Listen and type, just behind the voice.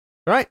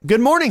All right. Good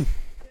morning.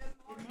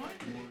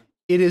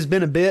 It has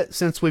been a bit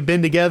since we've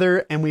been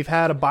together and we've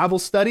had a Bible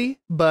study,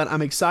 but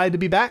I'm excited to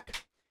be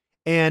back.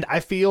 And I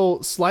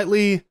feel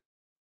slightly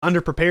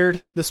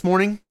underprepared this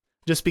morning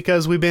just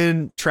because we've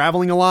been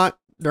traveling a lot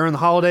during the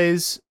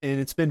holidays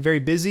and it's been very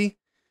busy.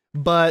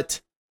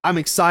 But I'm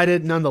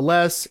excited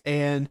nonetheless.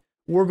 And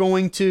we're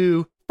going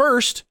to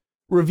first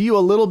review a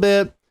little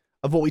bit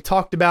of what we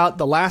talked about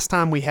the last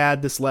time we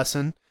had this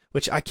lesson,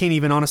 which I can't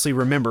even honestly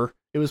remember.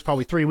 It was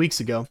probably 3 weeks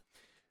ago.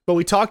 But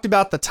we talked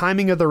about the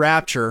timing of the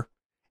rapture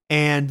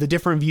and the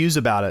different views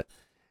about it.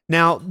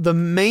 Now, the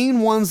main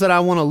ones that I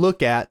want to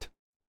look at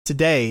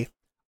today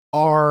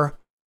are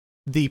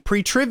the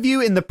pre-trib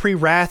view and the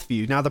pre-wrath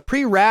view. Now, the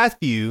pre-wrath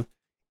view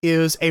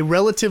is a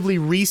relatively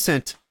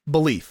recent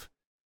belief.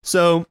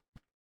 So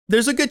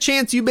there's a good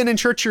chance you've been in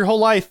church your whole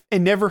life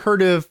and never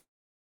heard of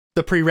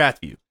the pre-wrath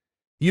view.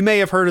 You may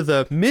have heard of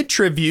the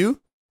mid-trib view,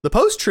 the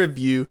post-trib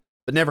view,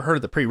 but never heard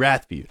of the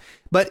pre-wrath view.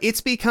 But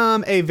it's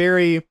become a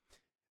very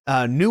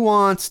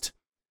nuanced,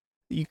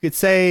 you could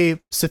say,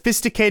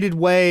 sophisticated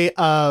way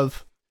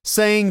of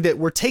saying that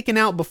we're taken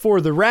out before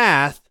the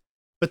wrath,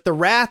 but the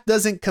wrath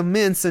doesn't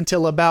commence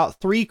until about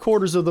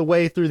 3/4 of the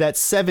way through that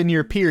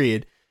 7-year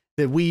period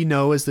that we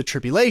know as the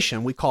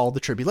tribulation. We call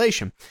the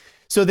tribulation.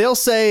 So they'll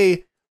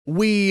say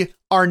we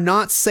are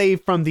not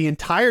saved from the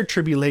entire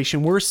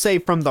tribulation. We're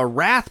saved from the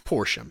wrath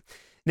portion.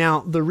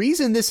 Now, the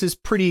reason this is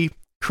pretty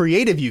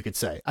creative, you could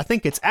say, I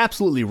think it's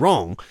absolutely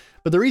wrong,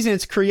 but the reason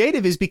it's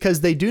creative is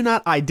because they do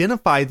not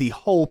identify the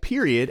whole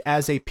period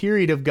as a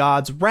period of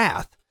God's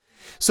wrath.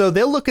 So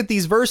they'll look at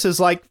these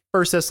verses like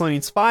 1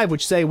 Thessalonians 5,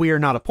 which say we are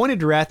not appointed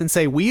to wrath, and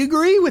say we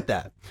agree with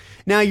that.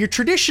 Now, your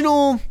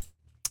traditional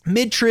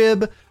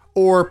mid-trib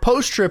or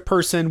post-trib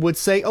person would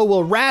say, oh,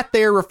 well, wrath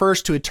there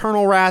refers to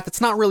eternal wrath.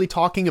 It's not really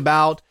talking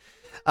about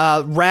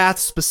wrath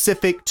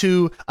specific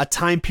to a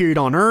time period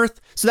on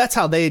earth. So that's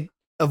how they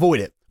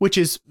avoid it, which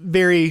is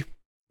very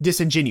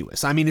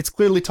disingenuous. I mean, it's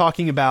clearly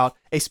talking about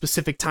a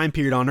specific time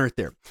period on earth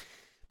there.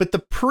 But the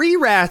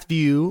pre-wrath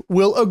view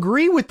will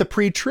agree with the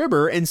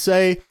pre-tribber and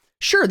say,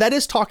 sure, that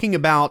is talking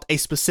about a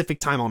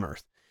specific time on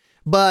earth,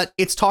 but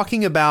it's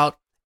talking about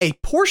a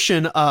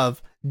portion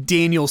of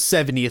Daniel's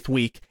 70th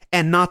week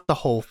and not the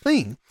whole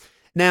thing.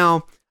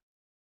 Now,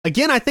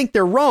 again, I think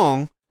they're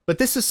wrong, but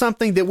this is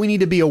something that we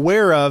need to be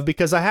aware of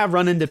because I have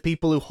run into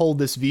people who hold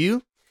this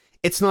view.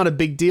 It's not a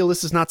big deal.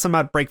 This is not something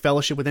I'd break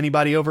fellowship with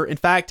anybody over. In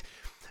fact,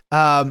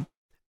 I'm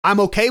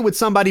okay with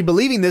somebody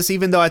believing this,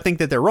 even though I think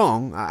that they're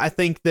wrong. I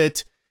think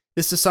that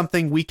this is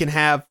something we can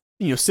have,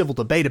 civil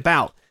debate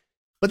about.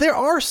 But there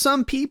are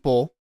some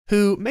people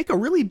who make a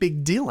really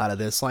big deal out of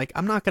this. Like,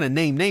 I'm not going to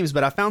name names,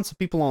 but I found some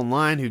people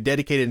online who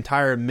dedicated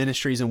entire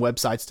ministries and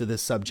websites to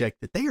this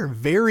subject that they are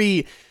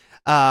very,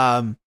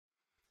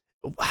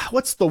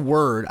 what's the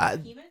word?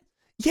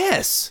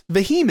 Yes,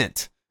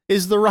 vehement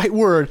is the right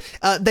word.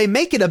 They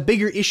make it a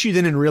bigger issue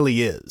than it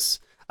really is.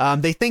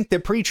 They think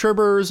that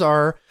pre-tribbers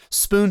are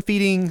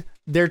spoon-feeding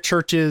their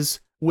churches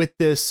with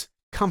this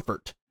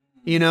comfort.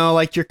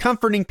 Like you're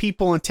comforting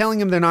people and telling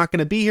them they're not going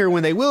to be here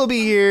when they will be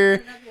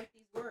here.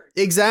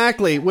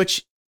 Exactly,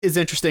 which is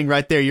interesting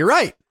right there. You're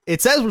right.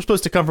 It says we're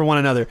supposed to comfort one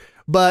another,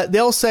 but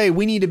they'll say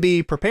we need to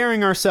be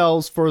preparing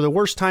ourselves for the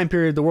worst time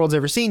period the world's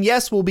ever seen.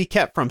 Yes, we'll be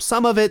kept from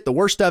some of it, the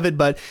worst of it,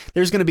 but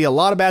there's going to be a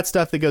lot of bad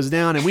stuff that goes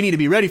down and we need to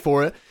be ready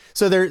for it.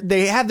 So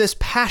they have this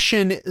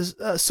passion,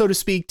 so to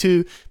speak,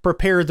 to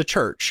prepare the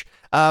church.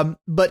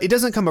 But it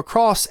doesn't come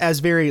across as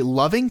very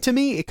loving to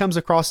me. It comes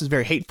across as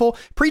very hateful.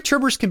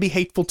 Pre-tribbers can be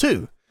hateful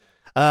too.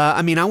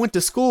 I went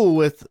to school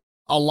with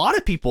a lot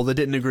of people that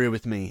didn't agree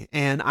with me,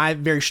 and I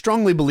very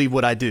strongly believe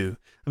what I do.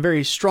 I'm a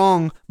very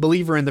strong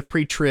believer in the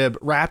pre-trib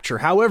rapture.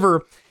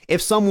 However,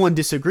 if someone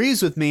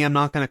disagrees with me, I'm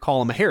not going to call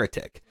them a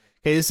heretic.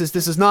 Okay, this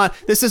is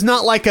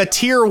not like a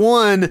tier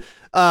 1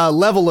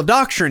 level of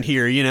doctrine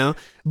here,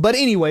 But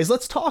anyways,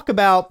 let's talk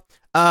about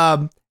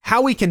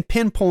how we can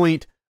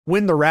pinpoint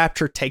when the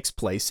rapture takes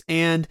place.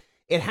 And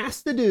it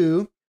has to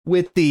do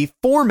with the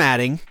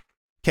formatting,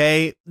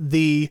 okay,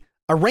 the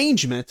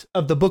arrangement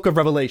of the book of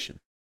Revelation.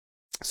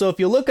 So if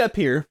you look up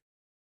here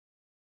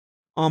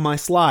on my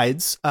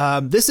slides,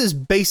 this is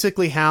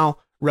basically how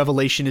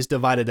Revelation is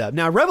divided up.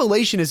 Now,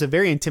 Revelation is a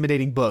very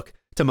intimidating book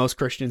to most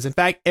Christians. In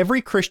fact,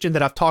 every Christian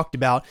that I've talked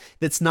about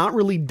that's not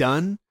really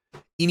done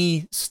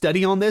any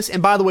study on this,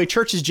 and by the way,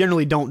 churches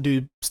generally don't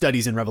do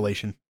studies in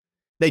Revelation.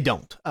 They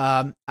don't.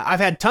 I've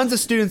had tons of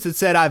students that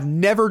said, I've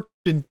never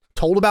been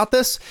told about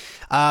this.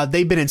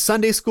 They've been in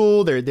Sunday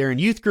school, they're in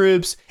youth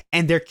groups,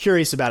 and they're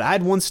curious about it. I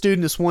had one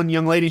student, this one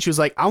young lady, and she was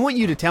like, I want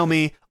you to tell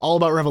me all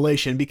about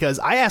Revelation because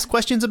I ask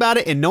questions about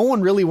it and no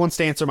one really wants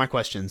to answer my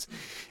questions.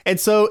 And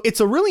so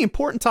it's a really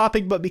important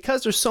topic, but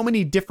because there's so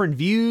many different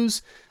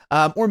views,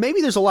 or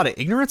maybe there's a lot of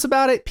ignorance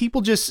about it,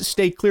 people just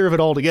stay clear of it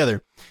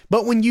altogether.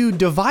 But when you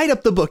divide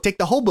up the book, take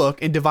the whole book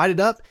and divide it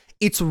up,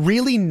 it's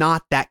really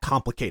not that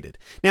complicated.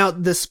 Now,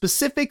 the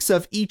specifics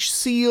of each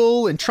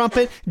seal and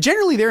trumpet,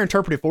 generally they're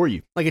interpreted for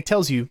you. Like it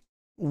tells you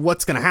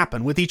what's going to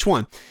happen with each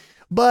one.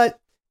 But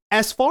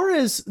as far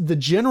as the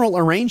general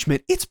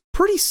arrangement, it's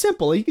pretty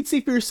simple. You can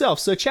see for yourself.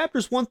 So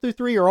chapters 1 through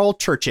 3 are all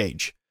church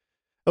age.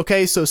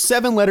 Okay, so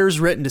 7 letters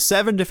written to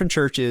 7 different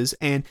churches,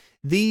 and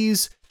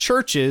these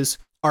churches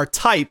are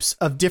types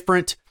of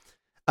different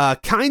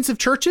kinds of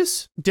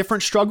churches,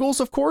 different struggles,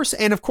 of course.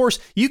 And of course,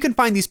 you can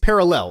find these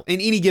parallel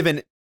in any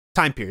given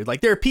time period.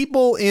 Like there are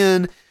people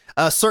in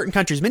certain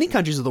countries, many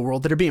countries of the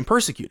world, that are being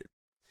persecuted.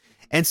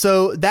 And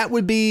so that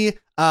would be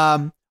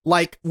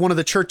like one of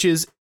the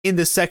churches in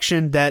this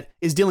section that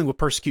is dealing with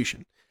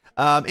persecution.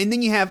 And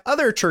then you have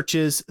other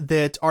churches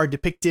that are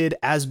depicted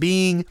as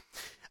being,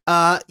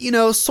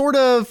 sort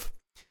of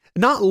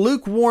not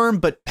lukewarm,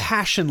 but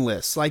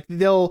passionless. Like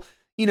they'll,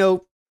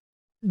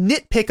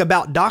 nitpick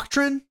about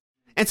doctrine.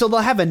 And so they'll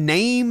have a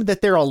name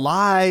that they're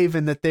alive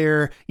and that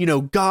they're,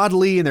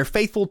 godly and they're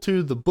faithful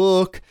to the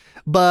book,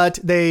 but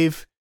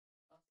that's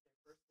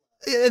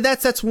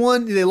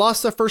one, they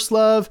lost their first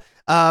love.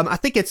 I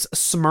think it's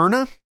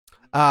Smyrna.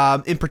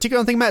 In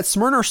particular, I'm thinking about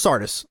Smyrna or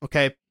Sardis.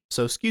 Okay.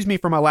 So excuse me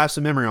for my lapse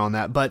of memory on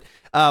that, but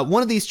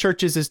one of these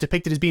churches is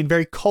depicted as being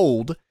very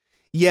cold,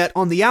 yet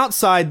on the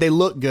outside they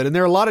look good. And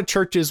there are a lot of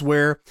churches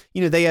where,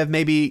 they have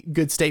maybe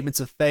good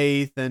statements of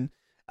faith and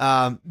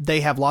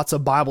they have lots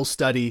of Bible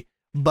study,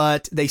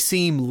 but they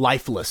seem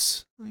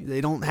lifeless.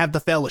 They don't have the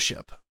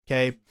fellowship.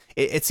 Okay.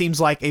 It seems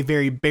like a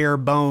very bare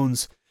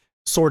bones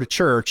sort of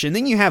church. And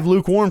then you have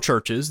lukewarm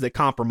churches that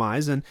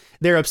compromise and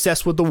they're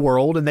obsessed with the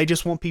world and they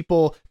just want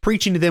people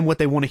preaching to them what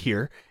they want to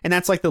hear. And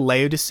that's like the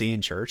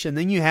Laodicean church. And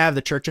then you have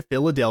the Church of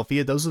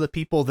Philadelphia. Those are the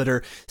people that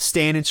are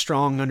standing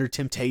strong under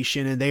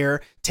temptation and they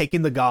are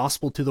taking the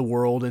gospel to the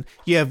world. And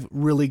you have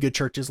really good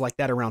churches like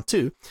that around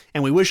too.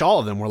 And we wish all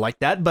of them were like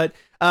that. But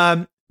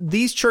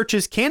these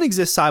churches can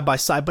exist side by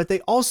side, but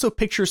they also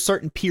picture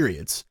certain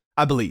periods,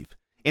 I believe,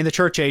 in the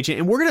church age.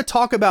 And we're going to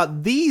talk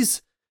about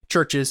these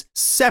churches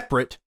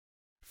separate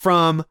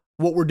from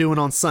what we're doing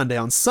on Sunday.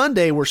 On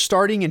Sunday, we're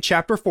starting in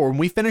chapter 4. When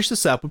we finish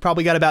this up, we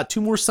probably got about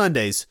 2 more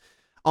Sundays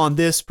on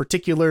this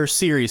particular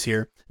series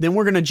here. Then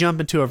we're going to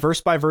jump into a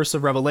verse by verse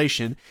of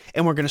Revelation,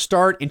 and we're going to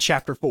start in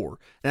chapter 4.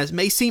 Now, this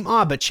may seem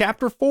odd, but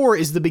chapter 4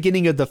 is the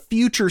beginning of the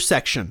future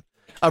section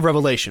of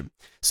Revelation.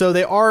 So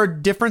there are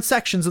different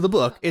sections of the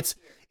book. It's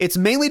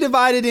mainly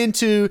divided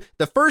into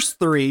the first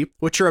 3,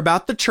 which are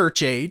about the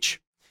church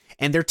age,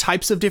 and they're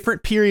types of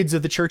different periods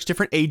of the church,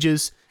 different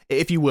ages,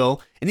 if you will.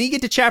 And then you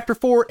get to chapter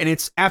 4, and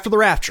it's after the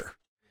rapture.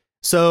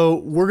 So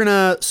we're going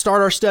to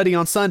start our study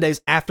on Sundays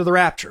after the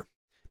rapture,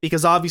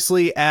 because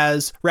obviously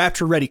as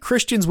rapture-ready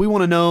Christians, we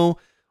want to know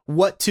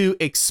what to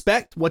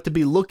expect, what to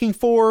be looking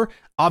for.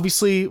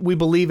 Obviously, we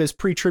believe as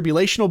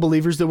pre-tribulational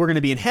believers that we're going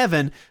to be in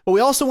heaven, but we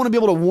also want to be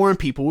able to warn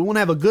people. We want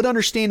to have a good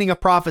understanding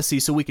of prophecy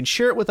so we can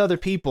share it with other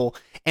people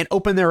and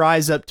open their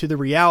eyes up to the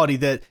reality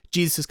that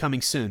Jesus is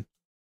coming soon.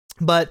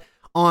 But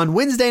on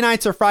Wednesday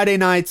nights or Friday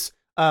nights,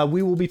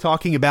 we will be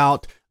talking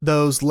about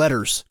those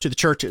letters to the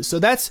churches. So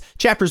that's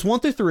chapters 1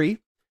 through 3.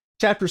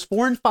 Chapters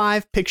 4 and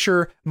 5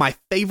 picture my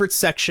favorite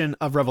section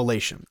of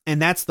Revelation,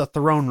 and that's the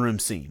throne room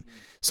scene.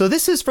 So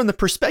this is from the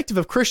perspective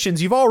of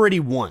Christians. You've already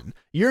won.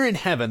 You're in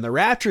heaven. The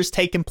rapture has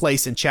taken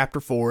place in chapter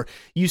 4.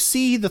 You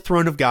see the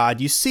throne of God.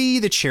 You see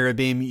the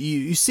cherubim.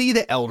 You see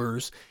the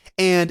elders,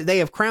 and they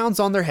have crowns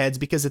on their heads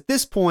because at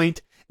this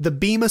point, the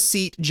Bema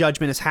Seat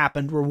judgment has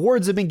happened.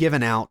 Rewards have been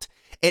given out,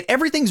 and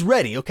everything's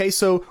ready. Okay,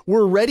 so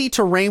we're ready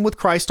to reign with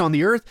Christ on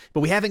the earth,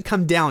 but we haven't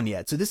come down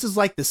yet. So this is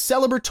like the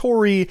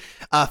celebratory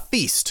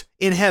feast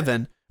in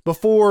heaven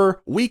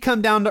before we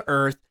come down to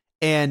earth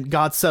and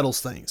God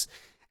settles things.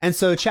 And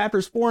so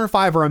chapters 4 and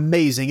 5 are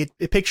amazing.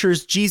 It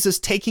pictures Jesus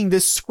taking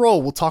this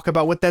scroll. We'll talk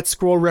about what that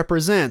scroll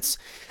represents.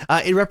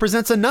 It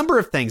represents a number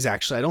of things,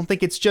 actually. I don't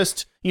think it's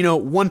just,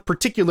 one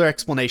particular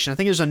explanation. I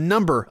think there's a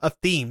number of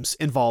themes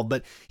involved,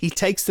 but he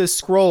takes this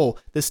scroll,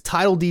 this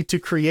title deed to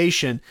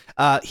creation.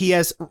 He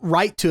has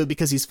right to it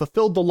because he's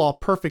fulfilled the law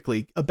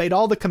perfectly, obeyed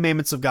all the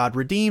commandments of God,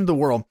 redeemed the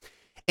world,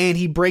 and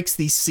he breaks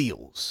these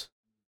seals.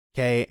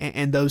 Okay,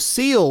 and those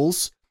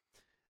seals,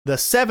 the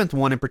 7th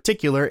one in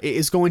particular,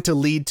 is going to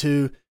lead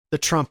to the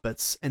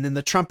trumpets, and then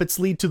the trumpets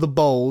lead to the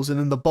bowls, and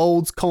then the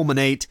bowls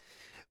culminate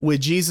with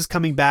Jesus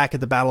coming back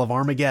at the Battle of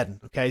Armageddon.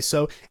 Okay,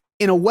 so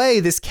in a way,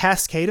 this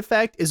cascade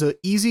effect is an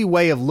easy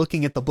way of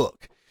looking at the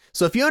book.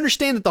 So if you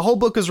understand that the whole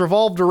book is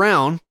revolved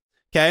around,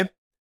 okay,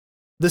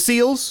 the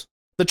seals,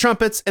 the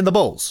trumpets, and the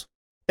bowls,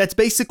 that's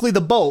basically the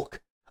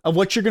bulk of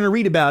what you're going to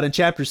read about in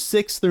chapters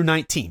 6 through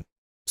 19.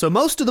 So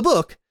most of the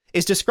book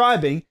is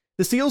describing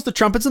the seals, the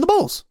trumpets, and the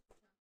bowls.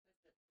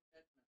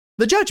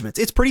 The judgments.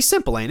 It's pretty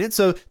simple, ain't it?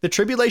 So the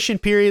tribulation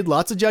period,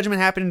 lots of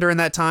judgment happening during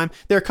that time.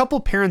 There are a couple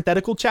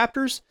parenthetical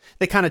chapters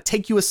that kind of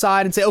take you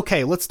aside and say,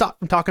 okay, let's stop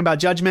from talking about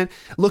judgment.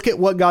 Look at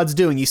what God's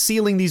doing. He's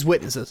sealing these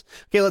witnesses.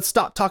 Okay, let's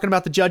stop talking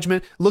about the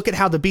judgment. Look at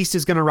how the beast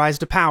is going to rise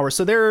to power.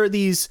 So there are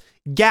these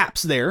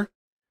gaps there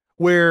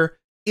where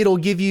it'll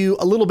give you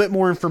a little bit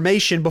more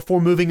information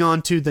before moving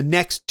on to the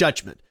next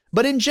judgment.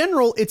 But in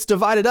general, it's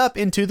divided up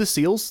into the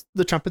seals,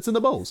 the trumpets, and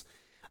the bowls.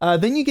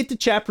 Then you get to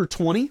chapter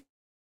 20.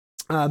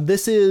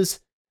 This is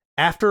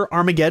after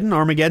Armageddon.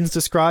 Armageddon's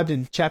described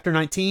in chapter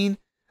 19.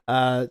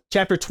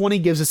 Chapter 20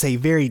 gives us a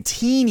very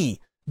teeny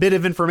bit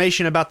of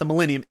information about the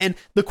millennium. And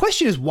the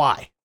question is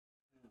why?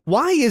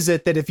 Why is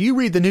it that if you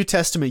read the New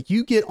Testament,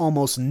 you get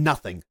almost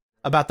nothing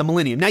about the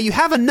millennium? Now, you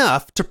have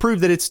enough to prove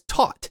that it's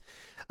taught.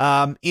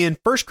 In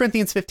 1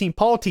 Corinthians 15,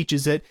 Paul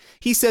teaches it.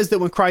 He says that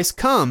when Christ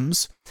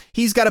comes,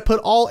 he's got to put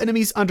all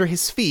enemies under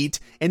his feet,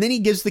 and then he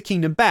gives the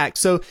kingdom back.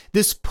 So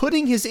this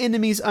putting his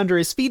enemies under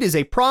his feet is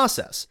a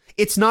process.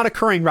 It's not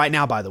occurring right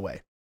now, by the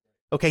way.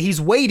 Okay,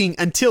 he's waiting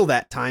until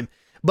that time.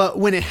 But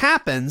when it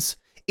happens,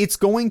 it's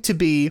going to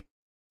be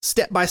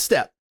step by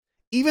step.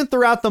 Even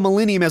throughout the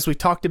millennium, as we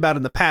talked about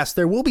in the past,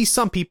 there will be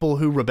some people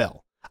who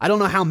rebel. I don't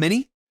know how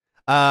many,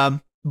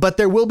 but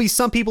there will be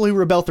some people who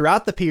rebel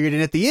throughout the period.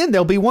 And at the end,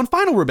 there'll be one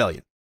final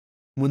rebellion.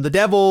 When the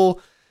devil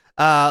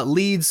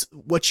leads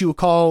what you would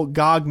call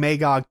Gog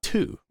Magog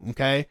 2,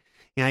 okay?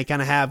 You know, you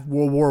kind of have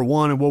World War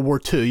I and World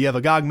War II. You have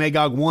a Gog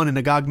Magog 1 and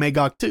a Gog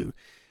Magog 2.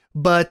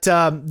 But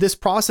this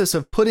process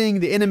of putting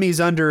the enemies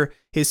under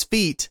his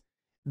feet,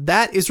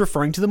 that is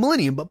referring to the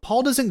millennium. But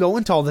Paul doesn't go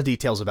into all the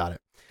details about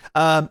it.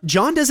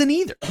 John doesn't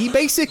either. He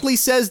basically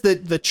says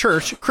that the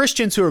church,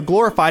 Christians who are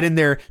glorified in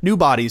their new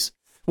bodies,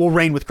 will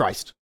reign with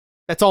Christ.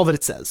 That's all that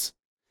it says.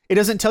 It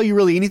doesn't tell you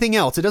really anything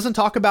else. It doesn't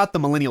talk about the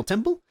millennial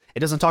temple. It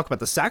doesn't talk about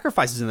the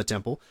sacrifices in the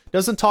temple. It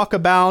doesn't talk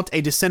about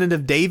a descendant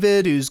of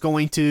David who's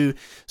going to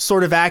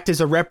sort of act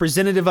as a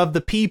representative of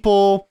the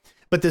people,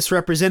 but this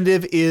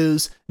representative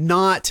is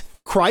not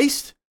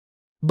Christ,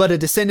 but a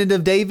descendant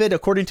of David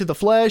according to the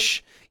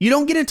flesh. You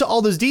don't get into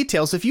all those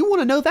details. If you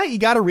want to know that, you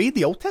got to read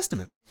the Old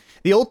Testament.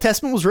 The Old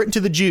Testament was written to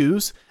the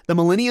Jews. The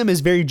millennium is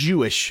very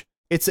Jewish.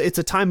 It's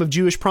a time of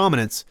Jewish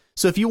prominence.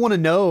 So if you want to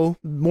know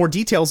more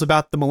details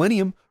about the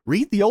millennium,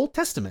 read the Old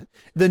Testament.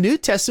 The New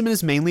Testament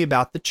is mainly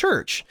about the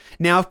church.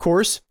 Now, of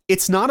course,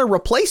 it's not a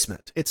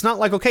replacement. It's not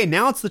like, okay,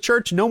 now it's the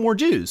church, no more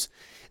Jews.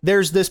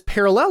 There's this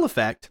parallel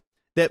effect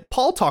that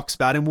Paul talks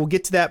about, and we'll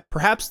get to that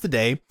perhaps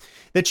today,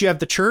 that you have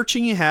the church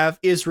and you have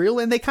Israel,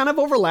 and they kind of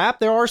overlap.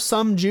 There are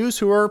some Jews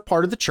who are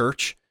part of the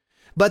church,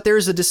 but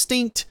there's a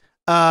distinct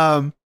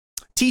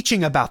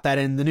teaching about that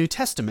in the New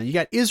Testament. You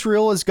got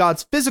Israel as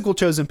God's physical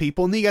chosen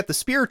people, and then you got the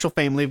spiritual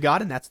family of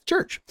God, and that's the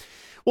church.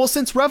 Well,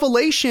 since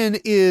Revelation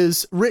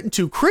is written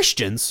to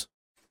Christians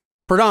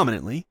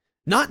predominantly,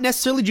 not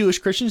necessarily Jewish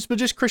Christians, but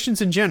just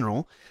Christians in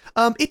general,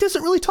 it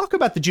doesn't really talk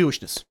about the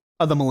Jewishness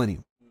of the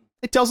millennium.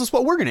 It tells us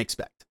what we're going to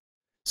expect.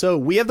 So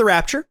we have the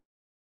rapture.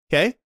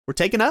 Okay, we're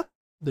taken up.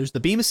 There's the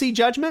Bema Seat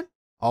judgment.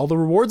 All the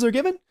rewards are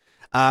given.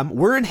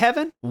 We're in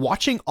heaven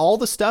watching all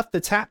the stuff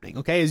that's happening.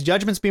 Okay, as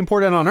judgment's being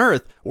poured out on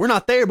earth, we're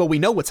not there, but we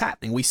know what's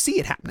happening. We see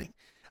it happening.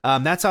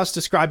 That's how it's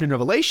described in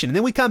Revelation. And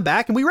then we come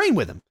back and we reign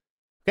with him.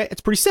 Okay,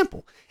 it's pretty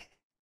simple.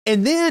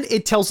 And then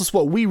it tells us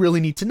what we really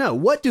need to know.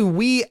 What do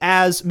we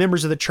as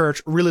members of the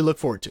church really look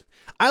forward to?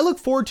 I look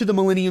forward to the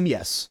millennium,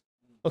 yes.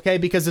 Okay,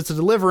 because it's a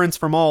deliverance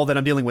from all that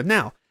I'm dealing with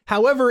now.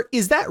 However,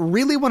 is that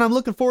really what I'm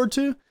looking forward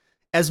to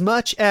as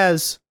much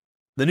as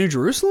the New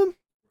Jerusalem?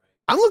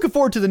 I'm looking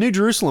forward to the New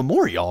Jerusalem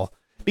more, y'all.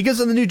 Because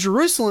in the New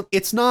Jerusalem,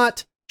 it's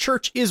not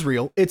church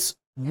Israel. It's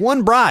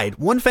one bride,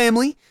 one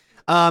family.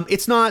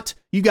 It's not,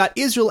 you got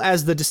Israel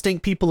as the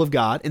distinct people of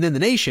God, and then the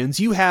nations,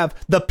 you have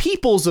the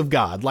peoples of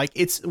God. Like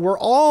we're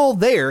all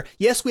there.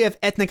 Yes, we have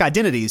ethnic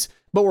identities,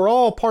 but we're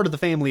all part of the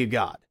family of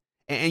God.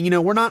 And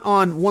we're not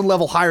on one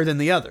level higher than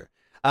the other.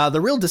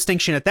 The real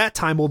distinction at that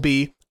time will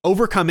be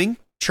overcoming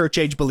church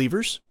age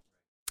believers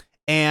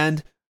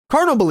and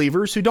carnal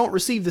believers who don't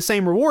receive the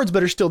same rewards,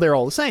 but are still there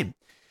all the same.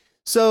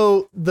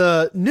 So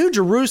the New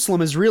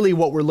Jerusalem is really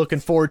what we're looking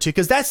forward to,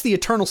 because that's the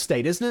eternal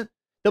state, isn't it?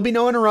 There'll be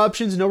no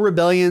interruptions, no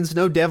rebellions,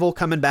 no devil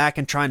coming back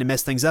and trying to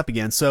mess things up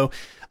again. So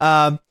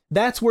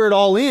that's where it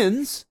all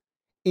ends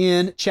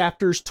in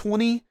chapters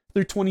 20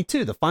 through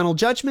 22, the final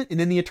judgment and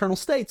then the eternal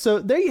state. So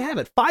there you have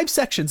it, 5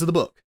 sections of the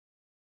book.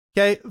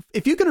 Okay,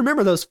 if you can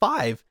remember those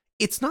 5,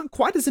 it's not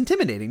quite as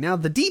intimidating. Now,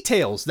 the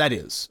details, that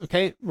is,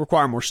 okay,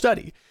 require more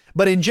study.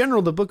 But in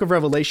general, the book of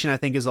Revelation, I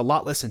think, is a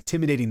lot less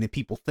intimidating than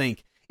people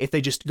think if they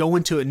just go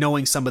into it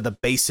knowing some of the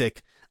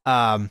basic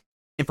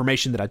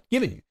information that I've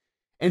given you.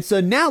 And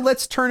so now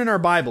let's turn in our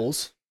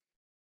Bibles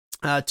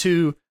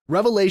to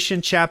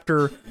Revelation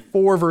chapter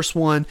 4, verse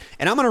 1.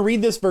 And I'm going to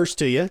read this verse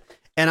to you.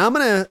 And I'm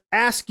going to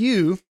ask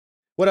you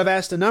what I've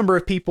asked a number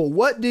of people.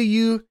 What do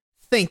you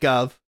think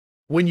of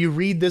when you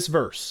read this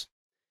verse?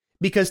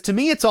 Because to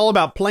me, it's all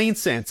about plain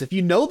sense. If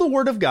you know the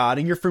Word of God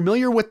and you're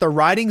familiar with the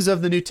writings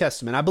of the New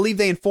Testament, I believe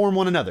they inform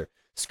one another.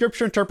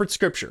 Scripture interprets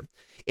Scripture.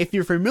 If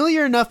you're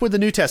familiar enough with the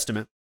New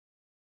Testament,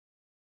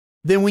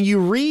 then when you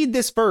read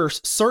this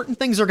verse, certain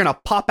things are going to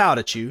pop out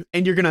at you,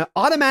 and you're going to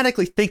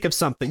automatically think of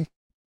something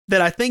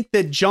that I think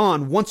that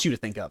John wants you to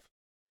think of.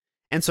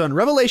 And so in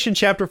Revelation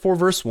chapter 4,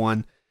 verse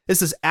 1,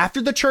 this is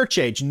after the church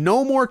age.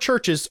 No more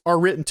churches are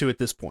written to at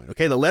this point.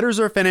 Okay, the letters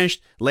are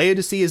finished.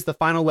 Laodicea is the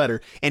final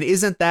letter. And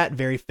isn't that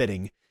very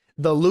fitting?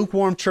 The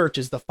lukewarm church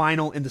is the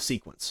final in the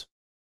sequence.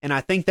 And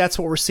I think that's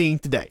what we're seeing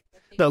today.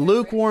 The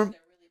lukewarm...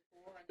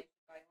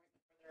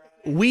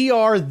 We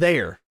are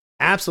there.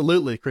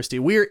 Absolutely, Christy.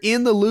 We're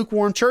in the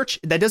lukewarm church.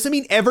 That doesn't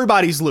mean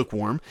everybody's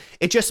lukewarm.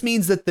 It just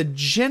means that the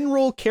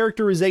general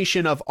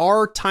characterization of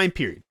our time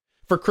period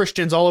for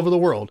Christians all over the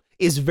world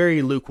is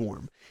very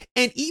lukewarm.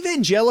 And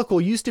evangelical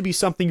used to be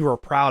something you were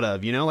proud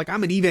of, like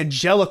I'm an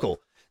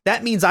evangelical.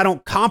 That means I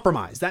don't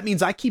compromise. That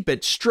means I keep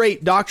it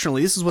straight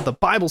doctrinally. This is what the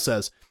Bible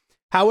says.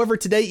 However,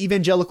 today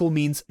evangelical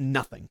means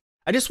nothing.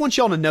 I just want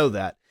y'all to know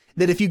that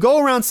if you go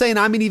around saying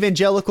I'm an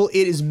evangelical,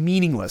 it is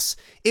meaningless.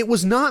 It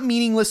was not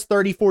meaningless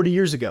 30, 40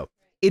 years ago.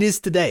 It is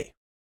today.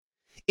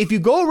 If you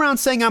go around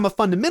saying I'm a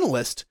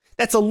fundamentalist,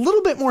 that's a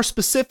little bit more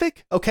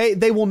specific, okay?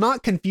 They will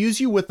not confuse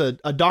you with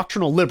a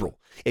doctrinal liberal.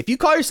 If you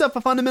call yourself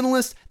a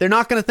fundamentalist, they're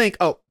not going to think,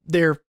 oh,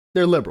 they're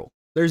liberal.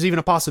 There's even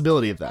a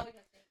possibility of that.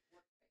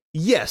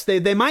 Yes,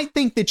 they might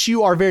think that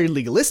you are very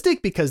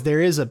legalistic because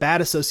there is a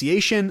bad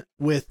association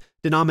with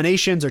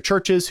denominations or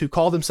churches who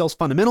call themselves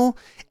fundamental,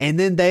 and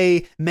then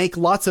they make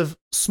lots of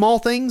small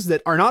things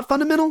that are not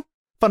fundamental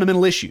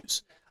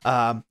issues.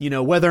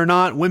 Whether or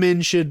not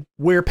women should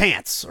wear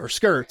pants or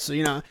skirts,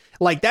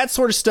 like that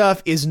sort of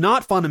stuff is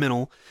not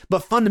fundamental,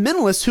 but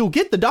fundamentalists who'll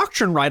get the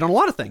doctrine right on a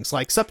lot of things,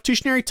 like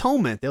substitutionary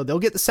atonement, they'll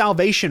get the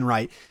salvation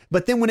right.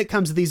 But then when it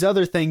comes to these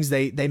other things,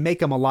 they make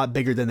them a lot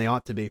bigger than they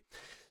ought to be.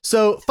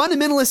 So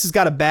fundamentalist has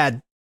got a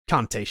bad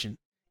connotation.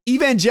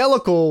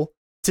 Evangelical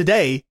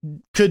today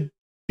could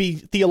be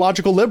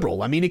theological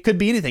liberal. I mean, it could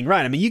be anything,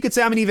 right? I mean, you could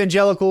say I'm an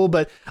evangelical,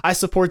 but I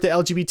support the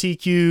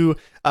LGBTQ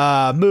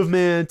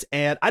movement,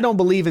 and I don't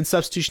believe in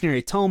substitutionary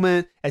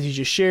atonement, as you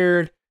just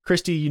shared.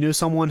 Christy, you knew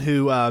someone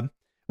who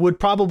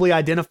would probably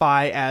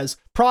identify as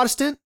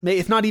Protestant,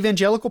 if not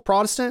evangelical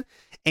Protestant,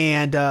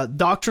 and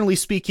doctrinally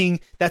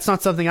speaking, that's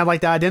not something I'd like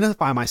to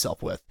identify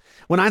myself with.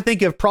 When I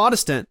think of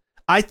Protestant,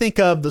 I think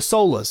of the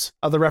solas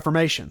of the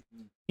Reformation.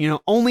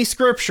 Only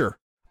Scripture,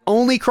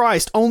 only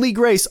Christ, only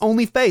grace,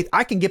 only faith.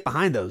 I can get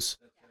behind those,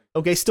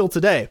 okay, still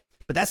today.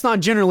 But that's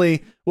not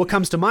generally what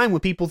comes to mind when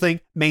people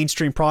think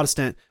mainstream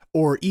Protestant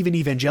or even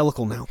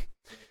evangelical now.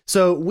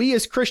 So we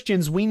as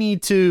Christians, we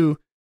need to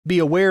be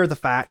aware of the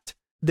fact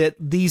that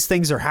these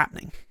things are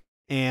happening.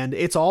 And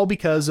it's all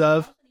because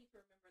of... You also need to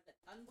remember that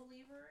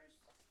unbelievers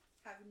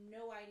have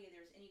no idea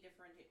there's any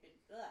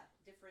differentiating.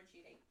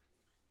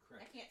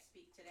 I can't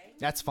speak today.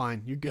 That's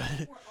fine. You're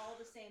good. We're all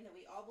the same, that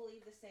we all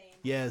believe the same.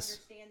 Yes. We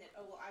understand that,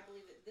 I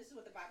believe that this is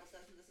what the Bible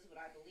says and this is what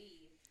I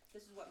believe.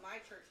 This is what my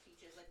church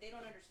teaches. Like, they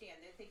don't understand.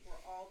 They think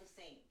we're all the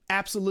same.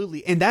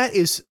 Absolutely. And that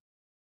is,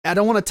 I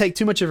don't want to take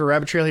too much of a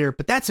rabbit trail here,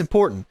 but that's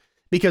important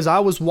because I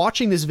was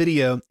watching this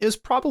video. It was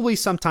probably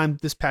sometime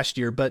this past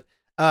year, but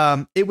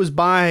it was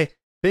by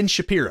Ben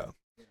Shapiro.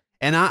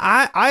 And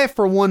I,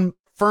 for one,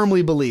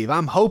 firmly believe,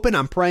 I'm hoping,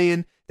 I'm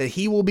praying that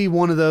he will be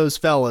one of those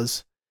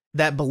fellas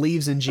that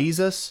believes in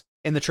Jesus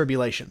in the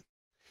tribulation.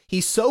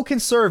 He's so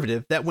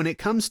conservative that when it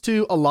comes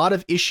to a lot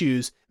of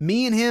issues,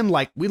 me and him,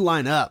 like, we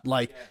line up.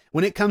 Like,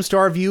 when it comes to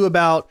our view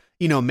about,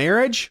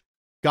 marriage,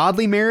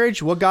 godly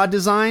marriage, what God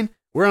designed,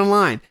 we're in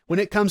line. When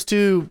it comes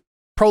to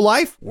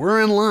pro-life,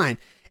 we're in line.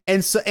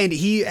 And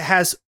he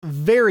has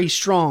very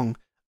strong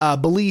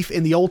belief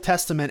in the Old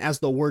Testament as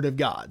the Word of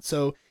God.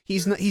 So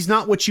he's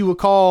not what you would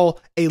call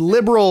a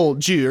liberal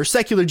Jew or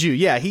secular Jew.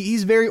 Yeah,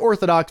 he's very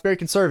orthodox, very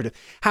conservative.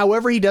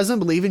 However, he doesn't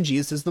believe in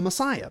Jesus as the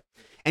Messiah.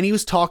 And he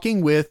was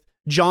talking with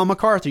John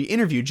MacArthur. He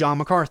interviewed John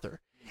MacArthur.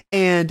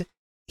 And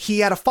he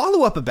had a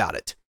follow-up about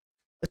it,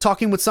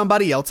 talking with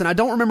somebody else. And I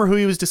don't remember who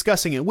he was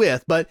discussing it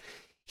with, but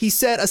he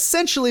said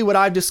essentially what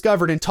I've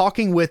discovered in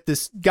talking with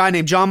this guy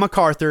named John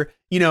MacArthur,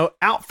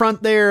 out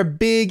front there,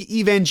 big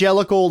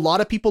evangelical, a lot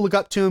of people look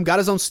up to him, got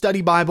his own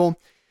study Bible.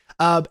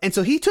 And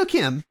so he took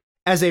him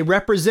as a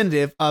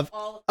representative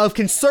of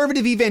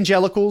conservative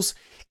evangelicals.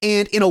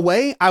 And in a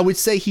way, I would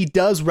say he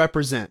does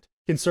represent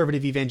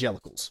conservative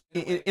evangelicals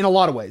in a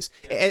lot of ways.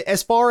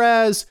 As far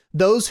as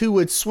those who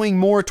would swing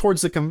more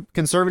towards the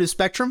conservative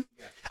spectrum,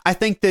 I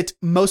think that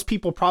most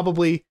people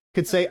probably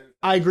could say,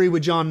 I agree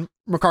with John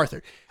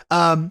MacArthur.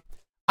 I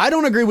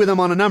don't agree with him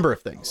on a number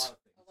of things.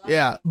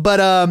 Yeah.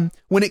 But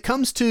when it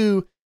comes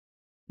to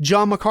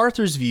John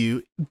MacArthur's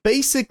view,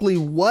 basically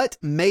what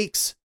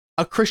makes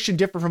a Christian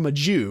different from a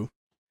Jew,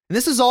 and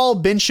this is all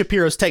Ben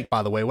Shapiro's take,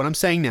 by the way, what I'm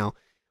saying now,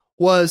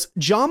 was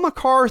John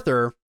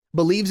MacArthur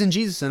believes in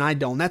Jesus and I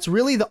don't. That's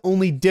really the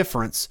only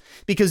difference,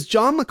 because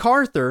John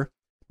MacArthur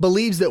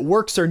believes that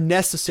works are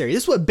necessary.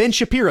 This is what Ben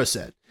Shapiro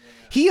said.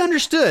 He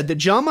understood that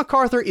John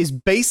MacArthur is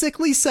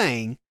basically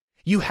saying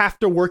you have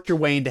to work your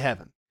way into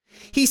heaven.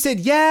 He said,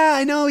 yeah,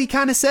 I know. He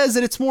kind of says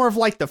that it's more of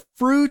like the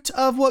fruit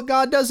of what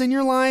God does in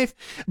your life.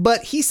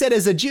 But he said,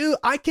 as a Jew,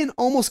 I can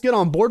almost get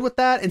on board with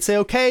that and say,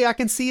 okay, I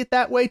can see it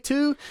that way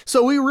too.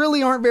 So we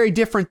really aren't very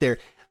different there.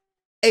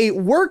 A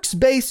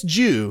works-based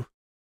Jew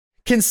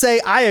can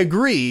say, I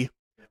agree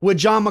with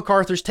John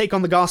MacArthur's take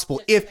on the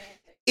gospel. If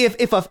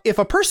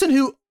a person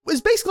who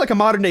is basically like a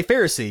modern day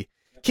Pharisee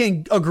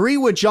can agree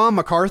with John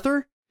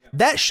MacArthur,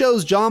 that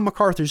shows John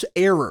MacArthur's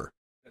error.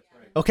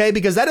 Okay,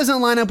 because that doesn't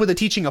line up with the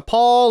teaching of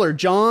Paul or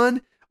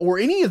John or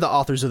any of the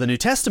authors of the New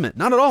Testament.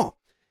 Not at all.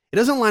 It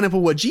doesn't line up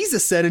with what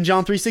Jesus said in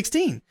John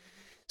 3:16.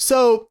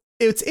 So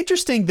it's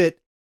interesting that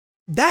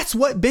That's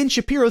what Ben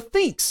Shapiro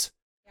thinks.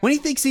 When he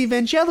thinks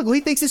evangelical,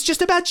 he thinks it's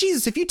just about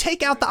Jesus. If you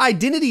take out the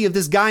identity of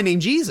this guy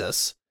named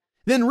Jesus,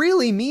 then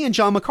really me and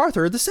John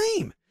MacArthur are the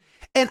same.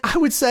 And I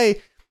would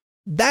say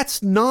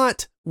that's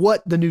not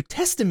what the New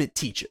Testament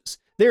teaches.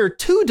 There are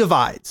two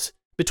divides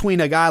between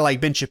a guy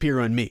like Ben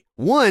Shapiro and me.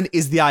 One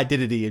is the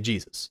identity of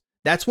Jesus.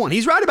 That's one.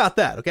 He's right about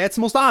that. Okay. That's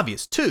the most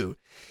obvious. Two,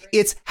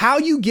 it's how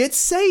you get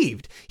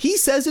saved. He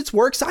says it's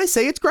works. I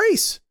say it's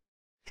grace.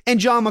 And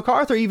John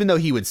MacArthur, even though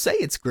he would say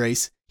it's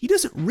grace, he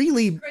doesn't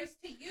really. Grace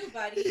to you,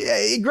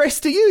 buddy. Grace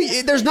to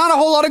you. There's not a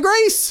whole lot of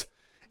grace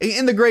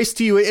in the grace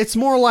to you. It's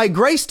more like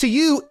grace to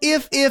you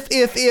if.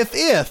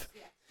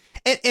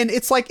 And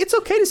it's like, it's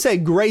okay to say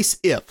grace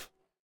if,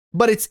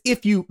 but it's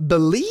if you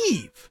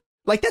believe.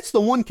 Like that's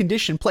the one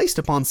condition placed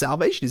upon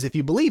salvation is if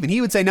you believe. And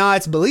he would say, no,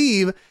 it's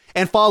believe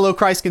and follow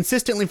Christ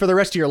consistently for the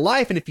rest of your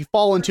life. And if you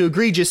fall into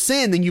egregious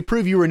sin, then you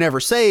prove you were never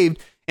saved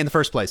in the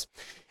first place.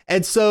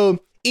 And so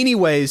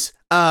anyways,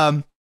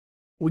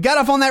 we got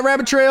off on that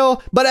rabbit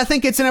trail, but I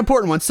think it's an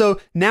important one. So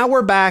now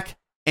we're back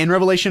in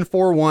Revelation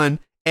 4:1,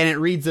 and it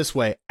reads this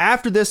way.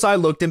 After this, I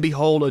looked, and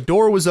behold, a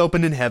door was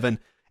opened in heaven.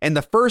 And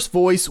the first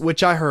voice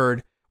which I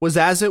heard was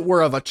as it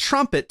were of a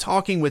trumpet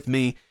talking with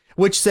me,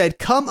 which said,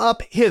 come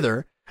up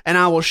hither, and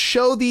I will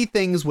show thee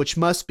things which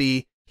must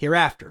be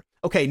hereafter.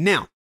 Okay,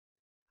 now,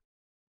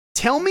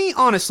 tell me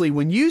honestly,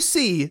 when you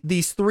see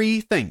these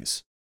three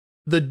things,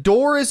 the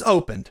door is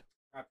opened,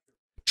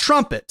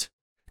 trumpet,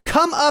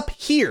 come up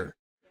here.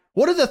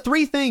 What are the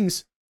three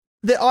things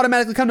that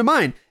automatically come to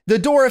mind? The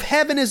door of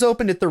heaven is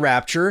opened at the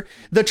rapture.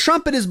 The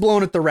trumpet is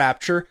blown at the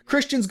rapture.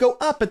 Christians go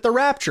up at the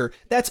rapture.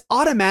 That's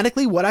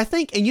automatically what I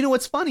think. And you know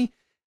what's funny?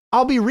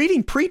 I'll be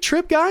reading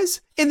pre-trib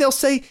guys, and they'll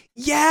say,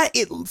 yeah,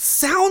 it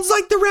sounds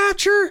like the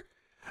rapture,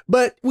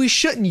 but we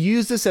shouldn't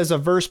use this as a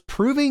verse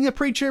proving a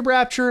pre-trib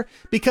rapture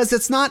because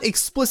it's not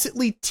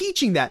explicitly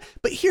teaching that.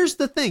 But here's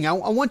the thing. I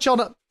want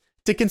y'all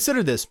to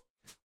consider this.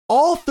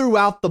 All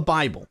throughout the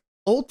Bible,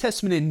 Old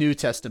Testament and New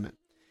Testament,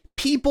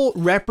 people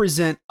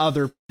represent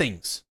other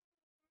things.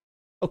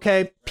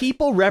 Okay?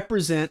 People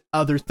represent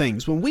other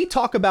things. When we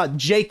talk about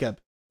Jacob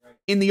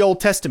in the Old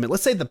Testament,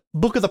 let's say the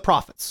book of the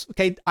prophets,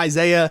 okay?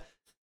 Isaiah,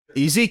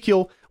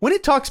 Ezekiel, when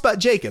it talks about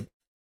Jacob,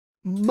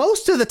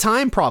 most of the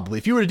time probably,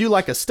 if you were to do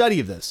like a study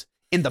of this,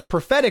 in the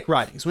prophetic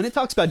writings, when it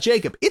talks about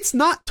Jacob, it's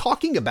not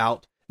talking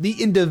about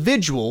the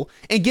individual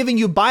and giving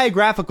you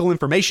biographical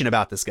information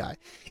about this guy.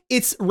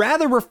 It's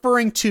rather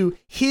referring to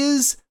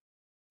his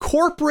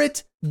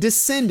corporate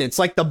descendants,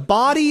 like the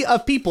body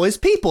of people, his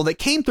people that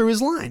came through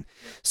his line.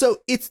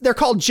 So they're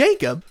called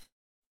Jacob,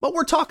 but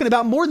we're talking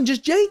about more than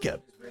just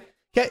Jacob.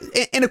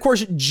 Okay, and of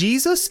course,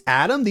 Jesus,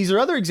 Adam, these are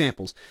other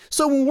examples.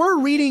 So when we're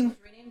reading,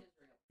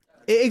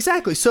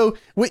 exactly. So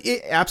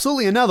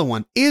absolutely another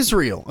one,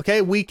 Israel.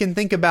 Okay, we can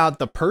think about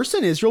the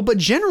person Israel, but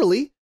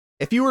generally,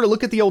 if you were to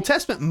look at the Old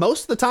Testament,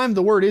 most of the time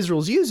the word Israel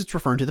is used, it's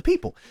referring to the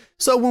people.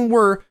 So when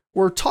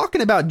we're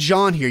talking about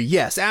John here,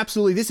 yes,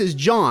 absolutely, this is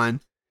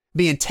John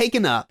being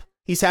taken up.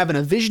 He's having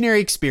a visionary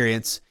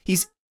experience.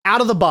 He's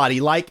out of the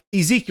body, like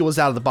Ezekiel was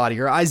out of the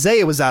body or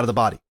Isaiah was out of the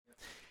body.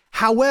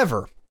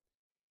 However,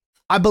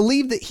 I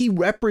believe that he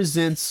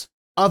represents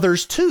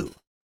others too.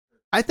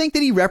 I think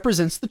that he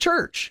represents the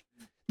church.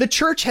 The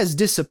church has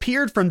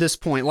disappeared from this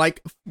point,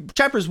 like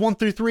chapters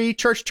 1-3,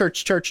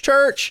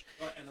 church.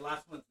 And the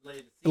last one's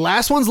Laodicean. The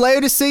last one's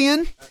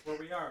Laodicean.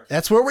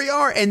 That's where we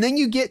are. And then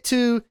you get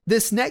to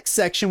this next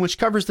section, which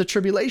covers the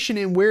tribulation.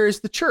 And where is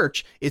the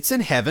church? It's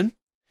in heaven.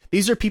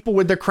 These are people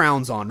with their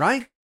crowns on,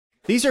 right?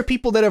 These are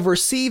people that have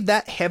received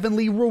that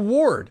heavenly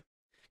reward.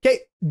 Okay,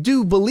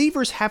 do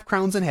believers have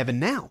crowns in heaven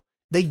now?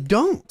 They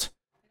don't.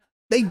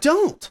 They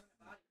don't.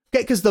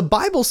 Okay, because the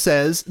Bible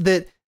says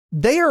that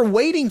they are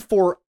waiting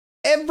for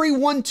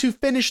everyone to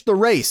finish the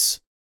race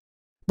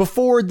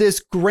before this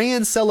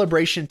grand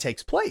celebration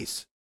takes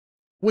place.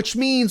 Which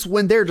means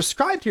when they're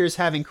described here as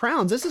having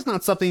crowns, this is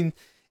not something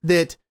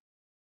that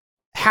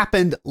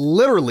happened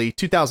literally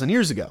 2,000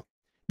 years ago.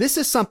 This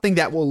is something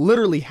that will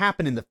literally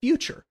happen in the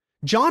future.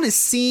 John is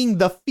seeing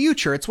the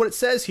future. It's what it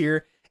says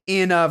here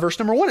in verse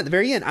number 1 at the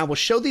very end. I will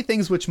show thee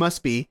things which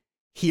must be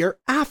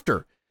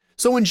hereafter.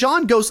 So when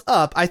John goes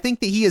up, I think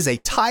that he is a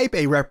type,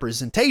 a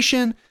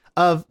representation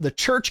of the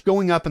church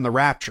going up in the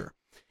rapture.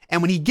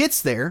 And when he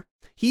gets there,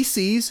 he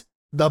sees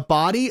the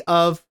body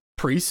of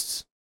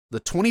priests, the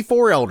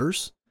 24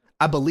 elders.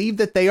 I believe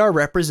that they are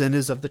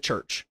representatives of the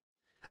church.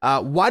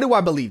 Why do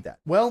I believe that?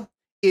 Well,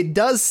 it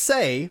does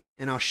say,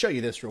 and I'll show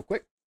you this real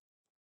quick.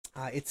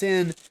 It's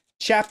in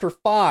chapter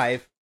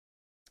 5,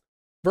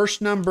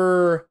 verse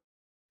number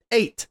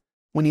 8.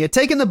 When he had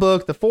taken the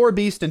book, the 4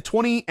 beasts and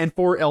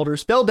 24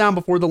 elders fell down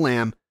before the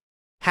Lamb,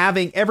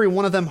 having every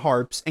one of them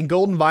harps and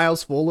golden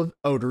vials full of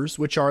odors,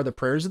 which are the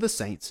prayers of the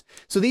saints.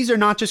 So these are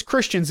not just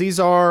Christians, these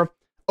are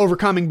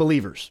overcoming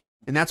believers.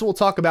 And that's what we'll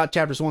talk about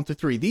chapters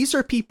 1-3. These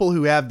are people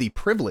who have the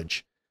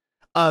privilege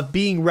of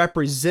being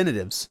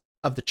representatives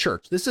of the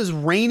church. This is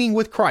reigning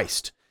with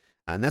Christ.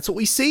 And that's what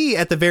we see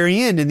at the very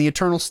end in the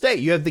eternal state.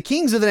 You have the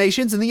kings of the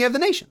nations and then you have the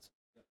nations.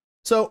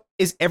 So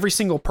is every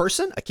single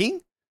person a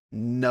king?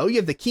 No, you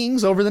have the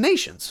kings over the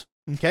nations.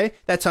 Okay,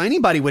 that's how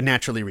anybody would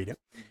naturally read it.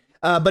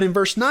 But in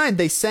verse 9,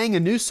 they sang a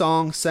new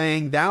song,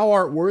 saying, "Thou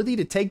art worthy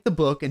to take the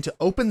book and to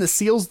open the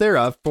seals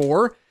thereof,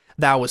 for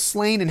thou wast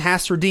slain and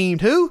hast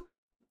redeemed" who?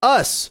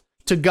 Us,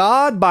 to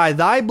God by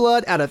thy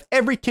blood out of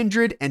every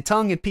kindred and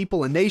tongue and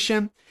people and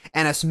nation,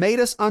 and hast made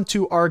us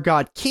unto our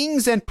God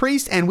kings and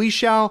priests, and we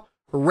shall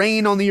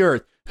reign on the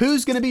earth.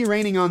 Who's going to be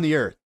reigning on the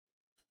earth?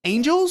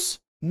 Angels?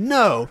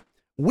 No,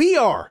 we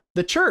are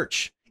the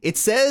church. It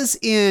says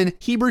in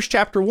Hebrews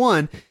chapter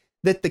 1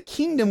 that the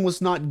kingdom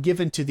was not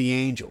given to the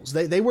angels.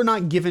 They were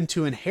not given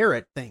to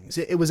inherit things.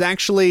 It was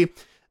actually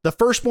the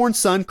firstborn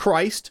son,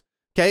 Christ,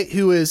 okay,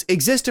 who is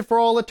existed for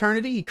all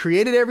eternity. He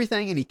created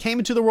everything and he came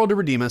into the world to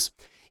redeem us.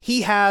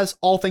 He has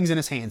all things in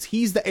his hands.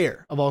 He's the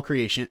heir of all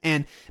creation.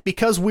 And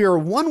because we are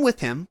one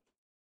with him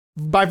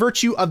by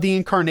virtue of the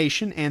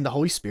incarnation and the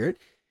Holy Spirit,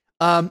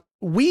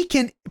 we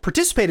can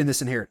participate in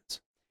this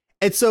inheritance.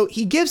 And so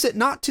he gives it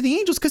not to the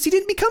angels because he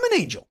didn't become an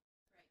angel.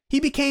 He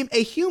became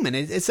a human.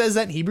 It says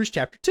that in Hebrews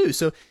chapter 2.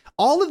 So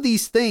all of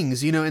these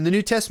things, in the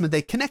New Testament,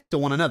 they connect to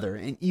one another.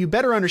 And you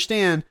better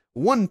understand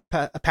one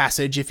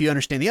passage if you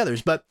understand the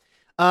others. But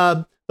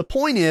the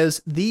point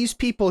is, these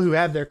people who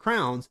have their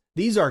crowns,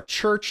 these are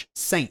church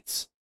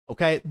saints,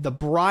 okay? The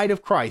bride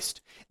of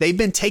Christ. They've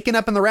been taken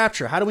up in the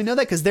rapture. How do we know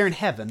that? Because they're in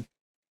heaven,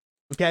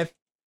 okay?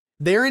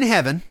 They're in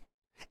heaven,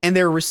 and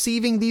they're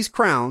receiving these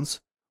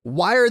crowns.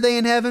 Why are they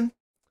in heaven?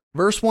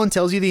 Verse 1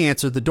 tells you the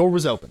answer. The door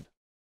was opened.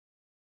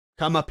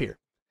 Come up here.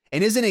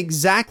 And isn't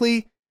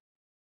exactly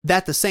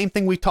that the same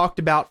thing we talked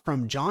about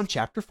from John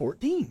chapter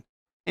 14?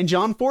 In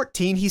John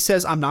 14, he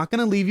says, I'm not going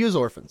to leave you as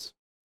orphans.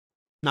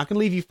 I'm not going to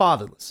leave you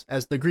fatherless,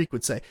 as the Greek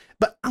would say,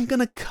 but I'm going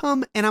to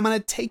come and I'm going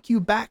to take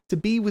you back to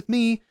be with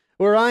me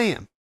where I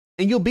am.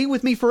 And you'll be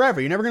with me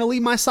forever. You're never going to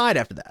leave my side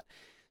after that.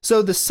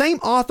 So the same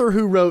author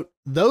who wrote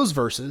those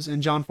verses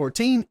in John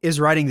 14 is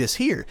writing this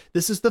here.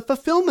 This is the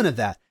fulfillment of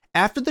that.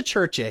 After the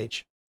church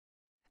age,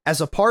 as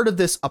a part of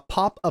this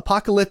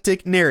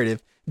apocalyptic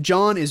narrative,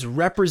 John is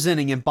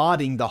representing,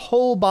 embodying the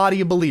whole body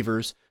of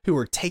believers who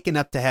are taken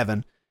up to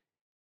heaven.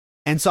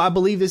 And so I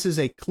believe this is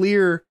a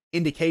clear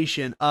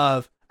indication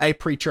of a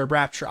pre-church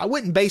rapture. I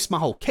wouldn't base my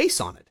whole case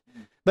on it,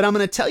 but I'm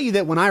going to tell you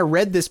that when I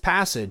read this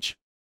passage,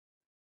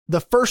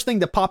 the first thing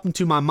that popped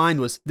into my mind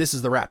was, this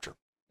is the rapture.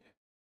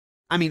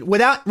 I mean,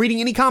 without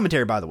reading any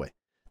commentary, by the way,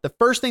 the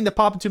first thing that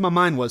popped into my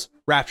mind was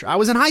rapture. I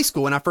was in high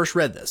school when I first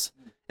read this,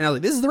 and I was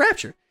like, this is the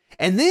rapture.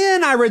 And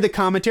then I read the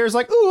commentaries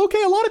like, oh,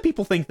 okay, a lot of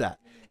people think that.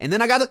 And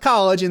then I got to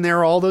college and there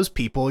are all those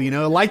people,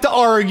 like to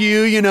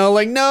argue,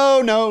 like,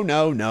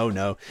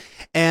 no.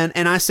 And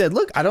I said,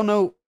 look, I don't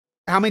know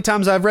how many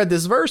times I've read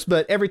this verse,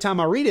 but every time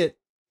I read it,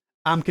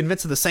 I'm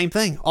convinced of the same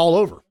thing all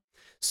over.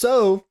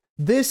 So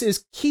this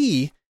is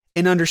key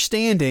in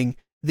understanding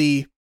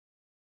the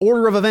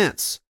order of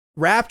events.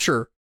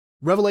 Rapture,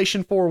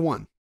 Revelation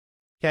 4:1.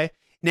 Okay.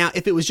 Now,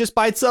 if it was just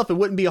by itself, it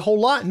wouldn't be a whole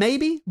lot,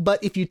 maybe.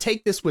 But if you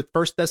take this with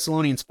 1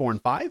 Thessalonians 4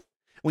 and 5,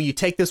 when you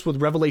take this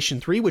with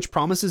Revelation 3, which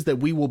promises that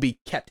we will be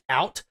kept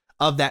out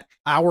of that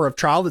hour of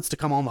trial that's to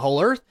come on the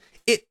whole earth,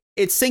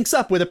 it syncs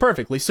up with it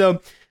perfectly.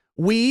 So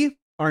we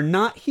are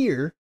not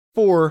here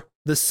for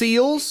the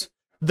seals,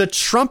 the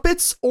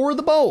trumpets, or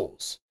the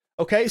bowls.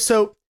 Okay,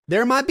 so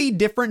there might be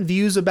different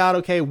views about,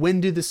 okay, when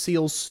do the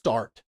seals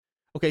start?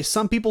 Okay,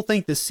 some people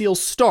think the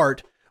seals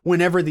start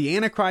whenever the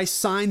Antichrist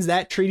signs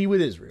that treaty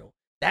with Israel.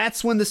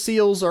 That's when the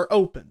seals are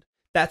opened.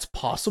 That's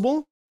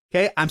possible.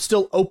 Okay, I'm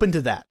still open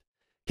to that.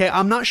 Okay,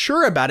 I'm not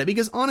sure about it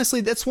because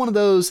honestly, that's one of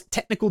those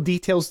technical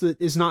details that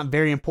is not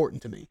very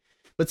important to me.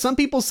 But some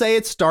people say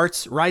it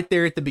starts right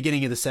there at the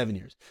beginning of the 7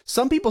 years.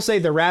 Some people say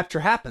the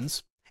rapture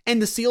happens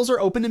and the seals are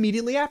opened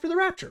immediately after the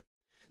rapture.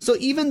 So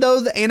even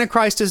though the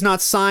Antichrist has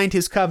not signed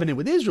his covenant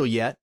with Israel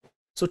yet,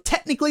 so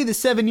technically the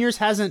 7 years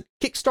hasn't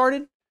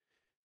kickstarted,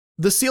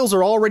 the seals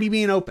are already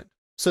being opened.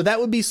 So that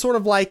would be sort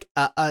of like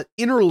an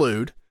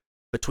interlude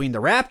between the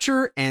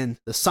rapture and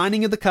the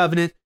signing of the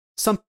covenant,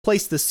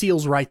 someplace the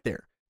seals right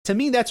there. To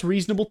me, that's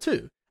reasonable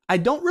too. I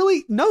don't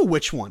really know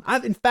which one.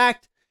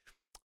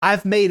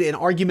 I've made an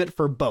argument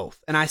for both,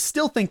 and I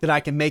still think that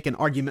I can make an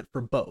argument for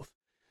both.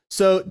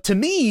 So to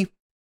me,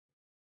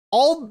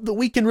 all that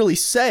we can really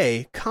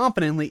say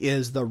confidently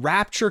is the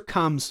rapture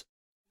comes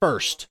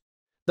first.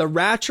 The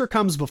rapture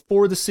comes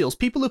before the seals.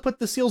 People who put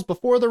the seals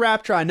before the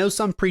rapture, I know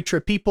some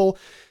pre-trib people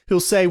who'll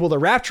say, well, the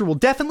rapture will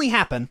definitely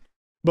happen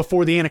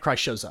before the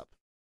Antichrist shows up.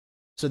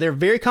 So they're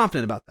very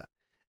confident about that.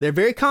 They're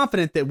very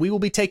confident that we will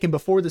be taken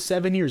before the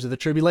 7 years of the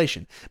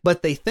tribulation,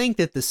 but they think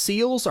that the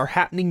seals are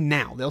happening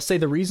now. They'll say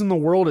the reason the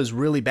world is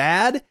really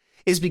bad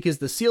is because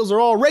the seals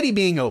are already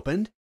being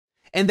opened,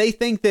 and they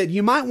think that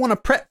you might want to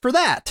prep for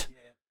that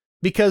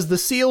because the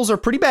seals are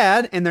pretty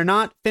bad and they're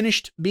not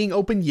finished being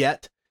opened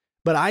yet.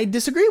 But I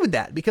disagree with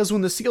that because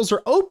when the seals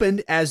are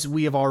opened, as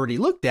we have already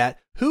looked at,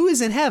 who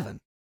is in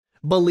heaven?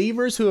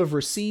 Believers who have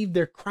received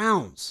their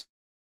crowns.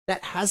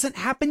 That hasn't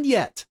happened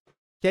yet.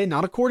 Okay,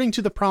 not according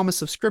to the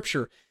promise of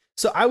Scripture.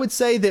 So I would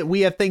say that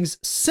we have things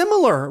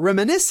similar,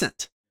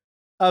 reminiscent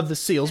of the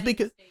seals,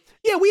 because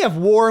Yeah, we have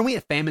war and we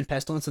have famine,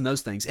 pestilence, and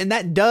those things. And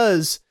that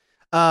does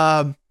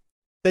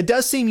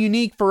seem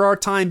unique for our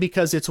time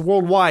because it's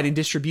worldwide in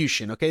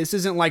distribution. Okay, this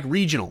isn't like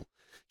regional.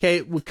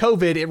 Okay, with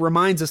COVID, it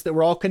reminds us that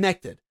we're all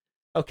connected.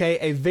 Okay,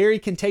 a very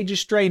contagious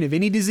strain of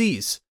any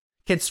disease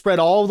can spread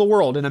all over the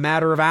world in a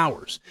matter of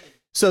hours.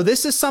 So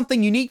this is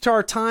something unique to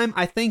our time.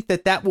 I think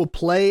that will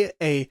play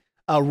a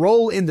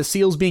role in the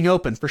seals being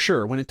open for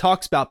sure when it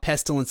talks about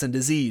pestilence and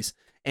disease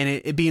and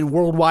it being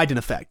worldwide in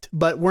effect.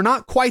 But we're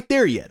not quite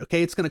there yet.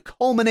 Okay, it's going to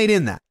culminate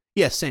in that.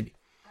 Yes, Sandy.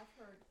 I've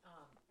heard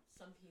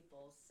some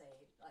people say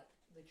like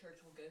the church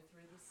will go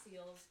through the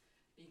seals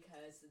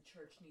because the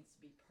church needs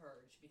to be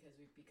purged because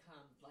we've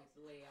become like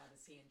the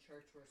Laodicean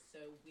church. We're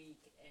so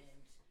weak and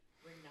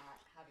we're not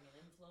having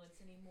an influence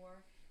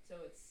anymore. So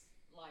it's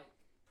like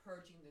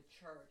purging the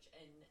church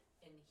and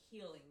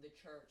healing the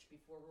church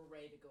before we're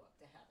ready to go up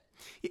to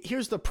heaven.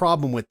 Here's the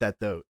problem with that,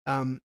 though.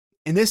 And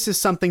this is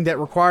something that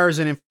requires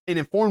an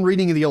informed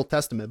reading of the Old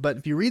Testament. But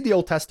if you read the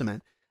Old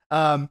Testament,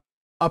 a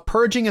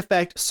purging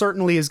effect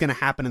certainly is going to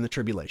happen in the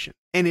tribulation.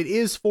 And it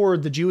is for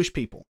the Jewish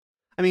people.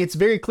 I mean, it's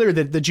very clear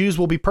that the Jews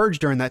will be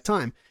purged during that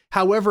time.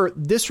 However,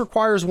 this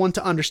requires one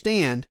to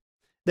understand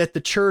that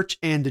the church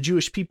and the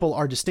Jewish people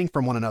are distinct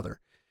from one another.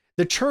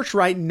 The church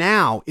right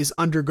now is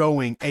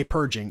undergoing a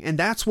purging, and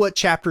that's what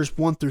chapters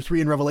 1 through 3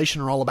 in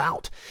Revelation are all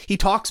about. He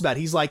talks about,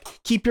 he's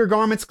like, keep your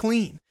garments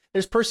clean.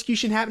 There's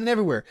persecution happening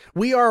everywhere.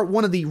 We are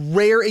one of the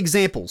rare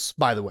examples,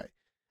 by the way,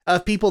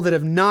 of people that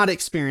have not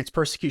experienced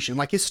persecution.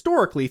 Like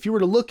historically, if you were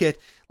to look at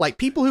like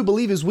people who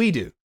believe as we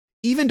do,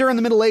 even during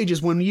the Middle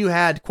Ages when you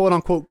had quote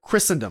unquote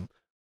Christendom,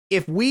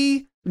 if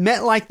we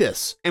met like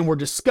this and were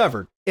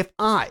discovered, if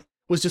I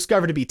was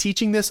discovered to be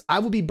teaching this, I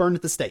would be burned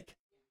at the stake.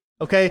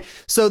 Okay,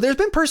 so there's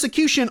been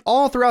persecution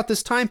all throughout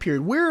this time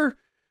period. We're,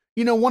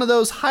 one of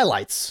those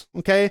highlights.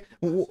 Okay,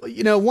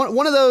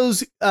 one of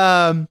those.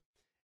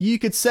 You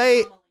could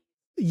say,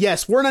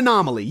 yes, we're an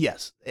anomaly.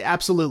 Yes,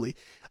 absolutely.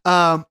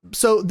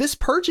 So this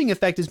purging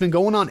effect has been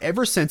going on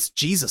ever since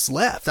Jesus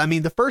left. I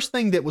mean, the first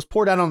thing that was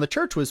poured out on the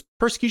church was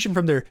persecution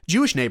from their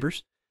Jewish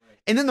neighbors,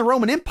 and then the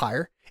Roman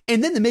Empire,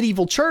 and then the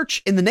medieval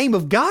church in the name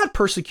of God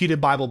persecuted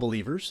Bible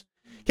believers.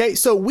 Okay,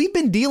 so we've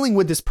been dealing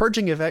with this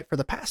purging effect for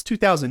the past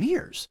 2,000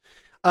 years.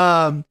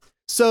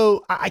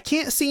 So I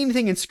can't see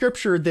anything in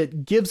Scripture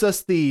that gives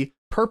us the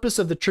purpose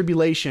of the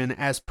tribulation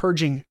as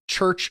purging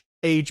church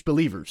age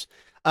believers.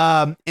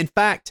 In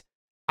fact,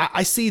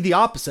 I see the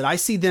opposite. I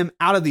see them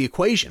out of the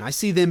equation. I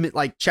see them at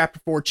like chapter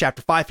 4,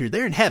 chapter 5 here.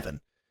 They're in heaven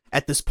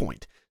at this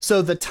point.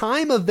 So the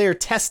time of their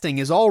testing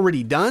is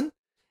already done.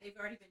 They've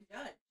already been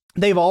judged.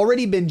 They've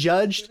already been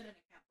judged.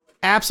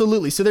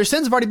 Absolutely. So their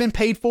sins have already been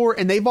paid for,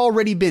 and they've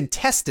already been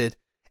tested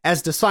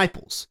as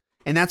disciples.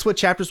 And that's what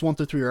chapters 1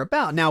 through 3 are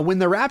about. Now, when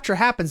the rapture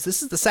happens,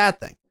 this is the sad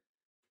thing.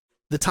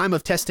 The time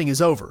of testing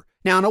is over.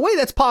 Now, in a way,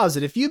 that's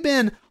positive. If you've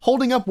been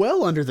holding up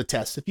well under the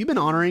test, if you've been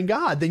honoring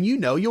God, then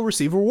you'll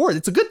receive a reward.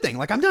 It's a good thing.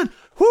 Like, I'm done.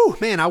 Whew,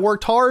 man, I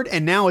worked hard,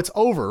 and now it's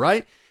over,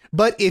 right?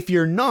 But if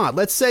you're not,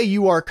 let's say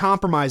you are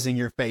compromising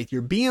your faith,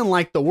 you're being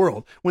like the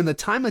world. When the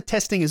time of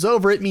testing is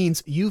over, it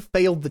means you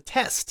failed the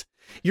test.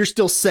 You're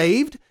still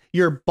saved.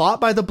 You're bought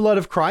by the blood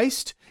of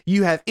Christ.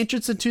 You have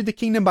entrance into the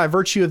kingdom by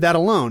virtue of that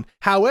alone.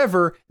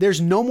 However,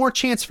 there's no more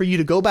chance for you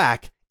to go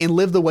back and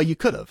live the way you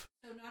could have.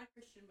 So not a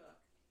Christian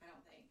book, I don't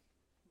think.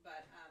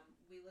 But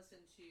we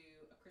listened to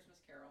A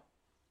Christmas Carol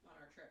on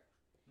our trip.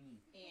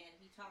 And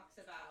he talks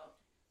about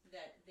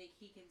that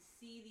he can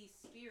see these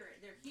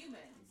they're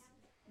humans,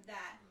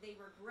 that they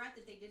regret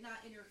that they did not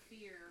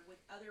interfere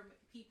with other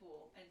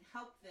people and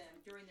help them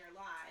during their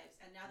lives.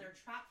 And now they're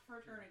trapped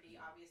for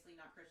eternity, obviously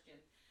not Christian.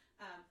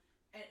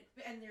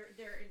 And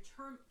they're in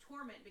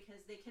torment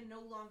because they can no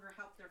longer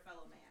help their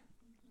fellow man.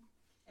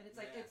 And it's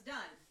like, it's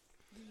done.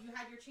 You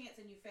had your chance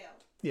and you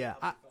failed. Yeah,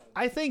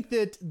 I think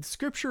that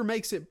Scripture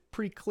makes it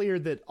pretty clear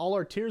that all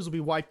our tears will be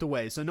wiped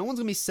away. So no one's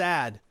going to be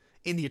sad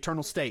in the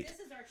eternal state. This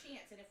is our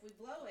chance, and if we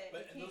blow it,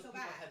 we can't go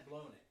back. Had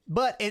blown it.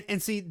 But,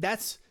 and see,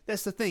 that's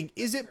the thing.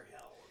 Is it...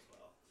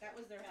 That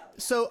was their hell.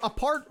 So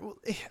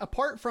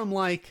apart from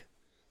like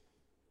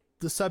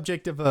the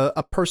subject of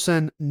a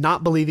person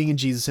not believing in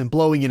Jesus and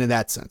blowing it in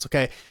that sense,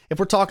 okay? If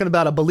we're talking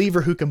about a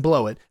believer who can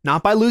blow it,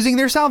 not by losing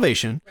their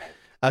salvation,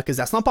 because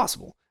that's not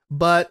possible,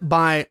 but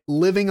by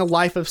living a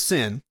life of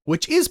sin,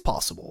 which is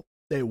possible.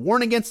 They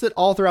warn against it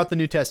all throughout the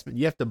New Testament.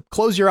 You have to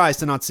close your eyes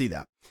to not see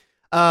that.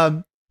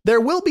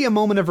 There will be a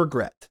moment of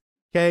regret,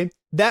 okay?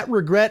 That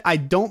regret, I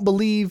don't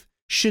believe,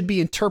 should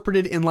be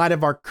interpreted in light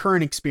of our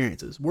current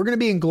experiences. We're going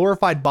to be in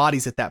glorified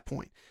bodies at that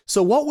point.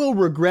 So what will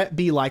regret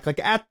be like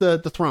at the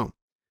throne?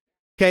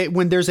 Okay,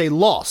 when there's a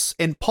loss.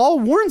 And Paul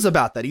warns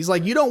about that. He's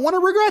like, you don't want to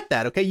regret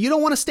that, okay? You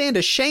don't want to stand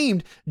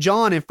ashamed.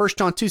 John in 1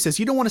 John 2 says,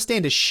 you don't want to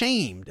stand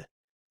ashamed,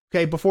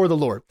 okay, before the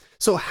Lord.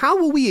 So how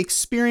will we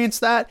experience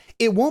that?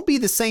 It won't be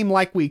the same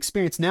like we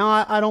experience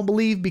now, I don't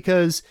believe,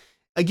 because,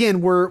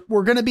 again, we're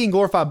going to be in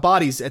glorified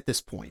bodies at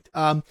this point.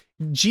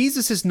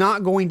 Jesus is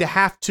not going to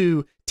have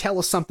to tell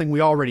us something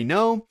we already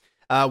know.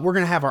 We're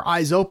going to have our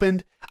eyes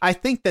opened. I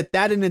think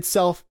that in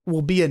itself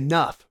will be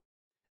enough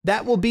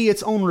that will be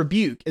its own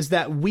rebuke, is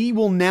that we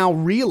will now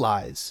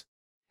realize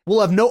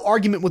we'll have no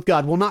argument with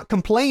God. We'll not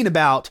complain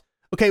about,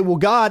 okay, well,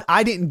 God,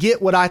 I didn't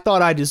get what I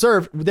thought I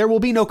deserved. There will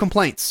be no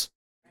complaints.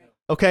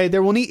 Okay,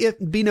 there will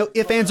be no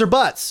ifs, ands, or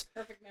buts.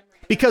 Perfect memory.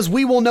 Because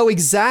we will know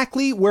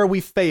exactly where we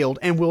failed,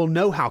 and we'll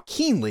know how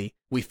keenly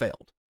we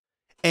failed.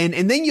 And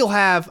then you'll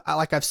have,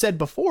 like I've said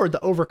before, the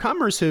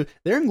overcomers who,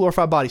 they're in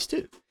glorified bodies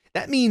too.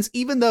 That means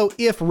even though,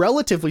 if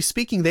relatively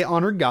speaking, they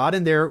honored God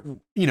and they're,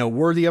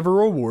 worthy of a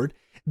reward,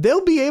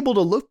 they'll be able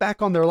to look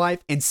back on their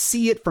life and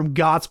see it from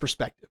God's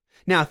perspective.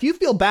 Now, if you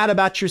feel bad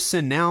about your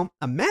sin now,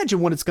 imagine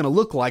what it's going to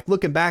look like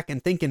looking back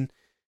and thinking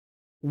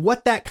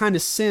what that kind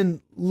of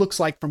sin looks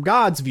like from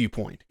God's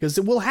viewpoint, because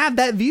we'll have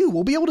that view.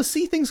 We'll be able to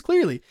see things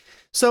clearly.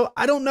 So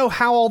I don't know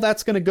how all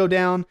that's going to go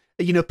down.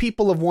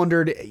 People have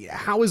wondered,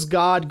 how is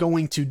God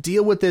going to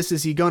deal with this?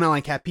 Is he going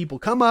to have people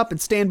come up and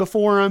stand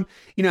before him?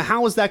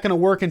 How is that going to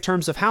work in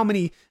terms of how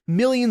many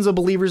millions of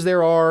believers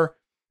there are?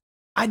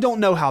 I don't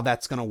know how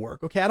that's going to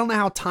work. Okay. I don't know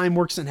how time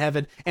works in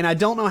heaven, and I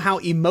don't know how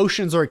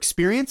emotions are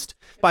experienced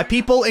by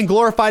people in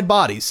glorified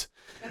bodies.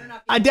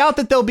 I doubt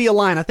that there'll be a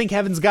line. I think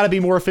heaven's got to be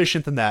more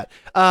efficient than that.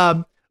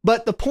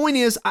 But the point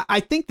is,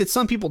 I think that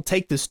some people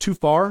take this too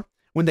far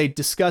when they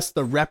discuss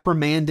the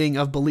reprimanding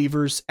of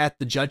believers at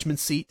the judgment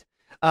seat.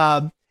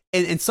 And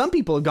some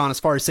people have gone as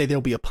far as say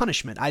there'll be a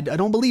punishment. I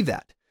don't believe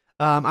that.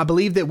 I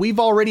believe that we've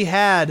already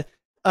had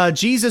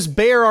Jesus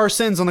bear our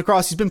sins on the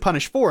cross. He's been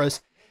punished for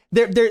us.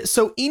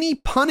 So any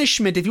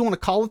punishment, if you want to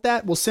call it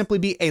that, will simply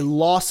be a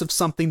loss of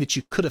something that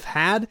you could have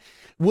had.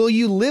 Will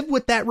you live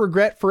with that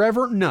regret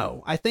forever?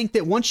 No. I think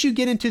that once you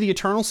get into the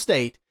eternal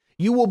state,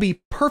 you will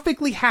be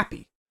perfectly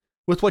happy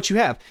with what you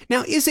have.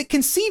 Now, is it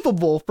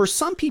conceivable for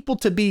some people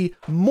to be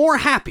more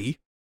happy?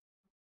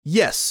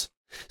 Yes.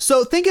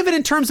 So think of it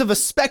in terms of a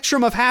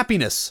spectrum of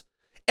happiness.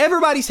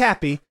 Everybody's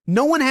happy.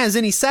 No one has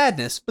any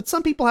sadness, but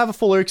some people have a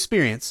fuller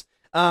experience.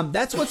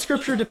 That's what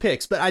Scripture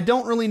depicts, but I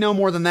don't really know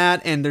more than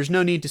that, and there's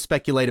no need to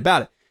speculate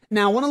about it.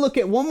 Now, I want to look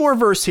at one more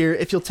verse here.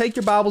 If you'll take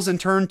your Bibles and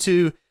turn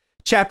to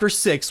chapter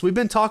 6. We've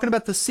been talking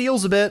about the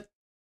seals a bit.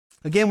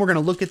 Again, we're going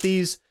to look at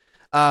these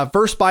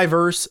verse by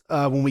verse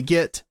when we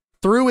get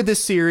through with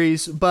this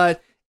series.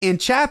 But in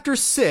chapter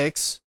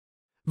 6,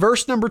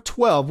 verse number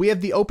 12, we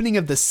have the opening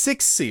of the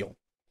sixth seal.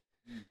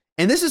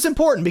 And this is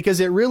important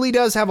because it really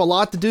does have a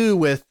lot to do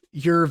with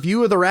your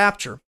view of the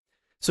rapture.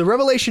 So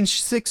Revelation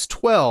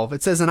 6:12,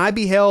 it says, "And I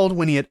beheld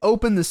when he had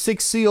opened the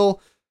sixth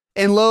seal,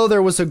 and lo,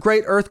 there was a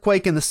great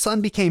earthquake, and the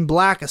sun became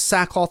black as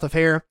sackcloth of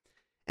hair,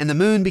 and the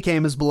moon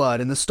became as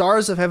blood, and the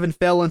stars of heaven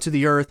fell unto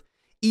the earth,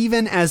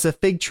 even as a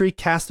fig tree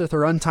casteth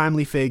her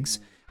untimely figs,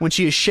 when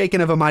she is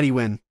shaken of a mighty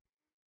wind.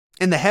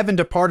 And the heaven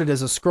departed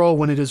as a scroll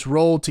when it is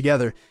rolled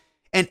together,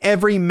 and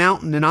every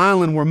mountain and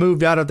island were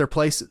moved out of their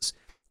places.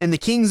 And the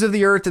kings of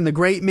the earth, and the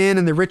great men,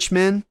 and the rich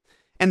men,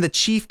 and the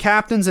chief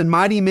captains, and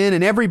mighty men,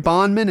 and every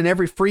bondman, and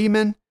every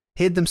freeman,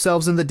 hid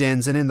themselves in the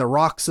dens and in the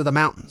rocks of the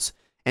mountains,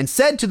 and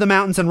said to the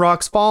mountains and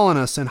rocks, Fall on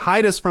us, and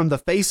hide us from the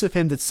face of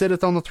him that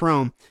sitteth on the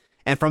throne,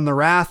 and from the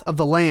wrath of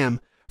the Lamb,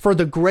 for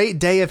the great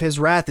day of his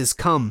wrath is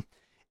come,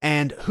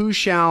 and who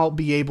shall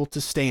be able to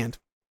stand?"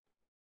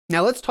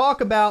 Now let's talk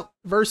about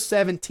verse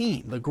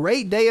 17. The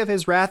great day of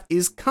his wrath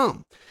is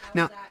come.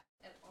 Now, that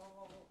at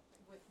all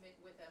with a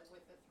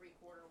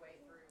 3/4 way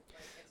through?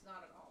 Like, it's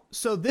not at all.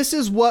 so this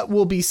is what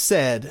will be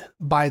said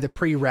by the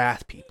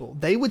pre-wrath people.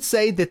 They would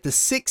say that the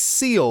sixth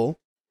seal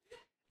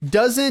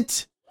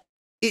doesn't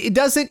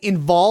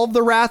involve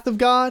the wrath of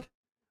God,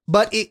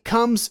 but it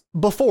comes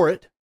before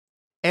it.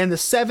 And the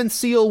seventh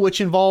seal, which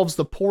involves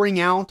the pouring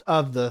out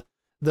of the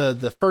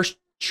first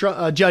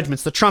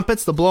judgments, the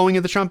trumpets, the blowing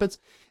of the trumpets,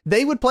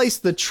 they would place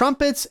the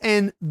trumpets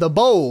and the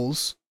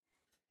bowls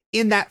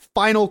in that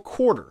final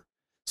quarter.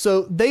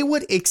 So they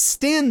would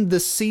extend the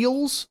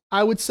seals,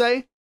 I would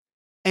say,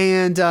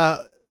 and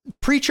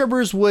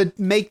pre-tribbers would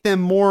make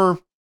them more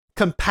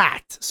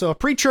compact. So a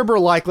pre-tribber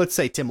like, let's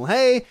say, Tim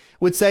LaHaye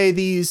would say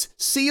these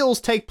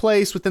seals take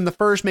place within the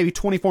first maybe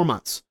 24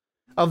 months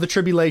of the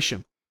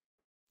tribulation.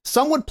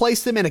 Some would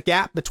place them in a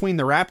gap between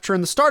the rapture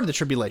and the start of the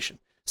tribulation.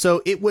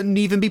 So it wouldn't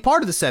even be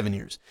part of the 7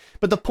 years.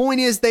 But the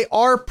point is they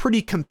are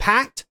pretty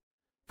compact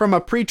from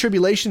a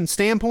pre-tribulation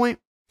standpoint,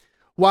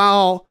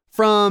 while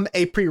from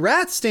a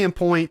pre-wrath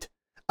standpoint,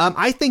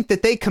 I think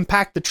that they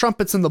compact the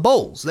trumpets and the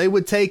bowls. They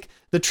would take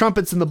the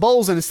trumpets and the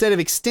bowls, and instead of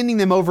extending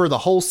them over the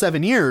whole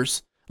 7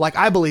 years, like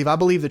I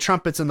believe the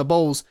trumpets and the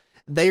bowls,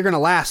 they're going to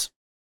last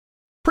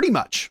pretty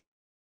much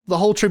the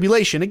whole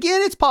tribulation.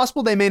 Again, it's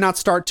possible they may not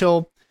start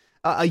till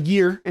a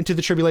year into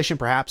the tribulation,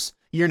 perhaps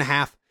year and a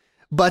half,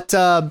 but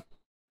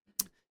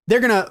they're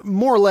going to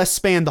more or less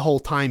span the whole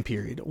time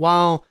period.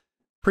 While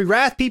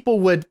pre-wrath people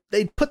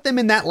they'd put them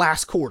in that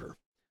last quarter.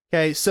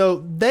 Okay,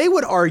 so they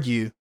would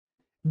argue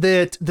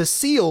that the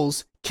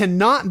seals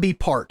cannot be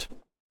part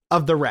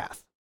of the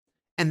wrath.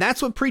 And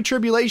that's what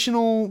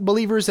pre-tribulational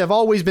believers have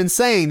always been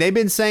saying. They've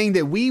been saying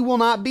that we will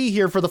not be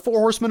here for the 4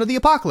 horsemen of the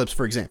apocalypse,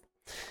 for example,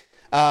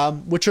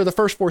 which are the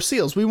first 4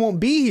 seals. We won't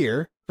be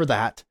here for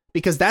that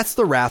because that's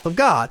the wrath of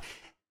God.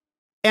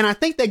 And I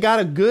think they got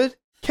a good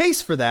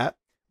case for that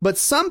But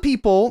some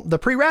people, the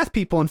pre-wrath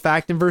people, in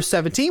fact, in verse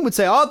 17 would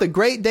say, oh, the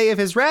great day of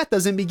his wrath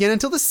doesn't begin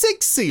until the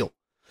sixth seal.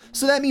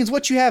 So that means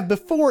what you have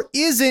before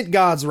isn't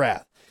God's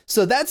wrath.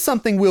 So that's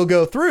something we'll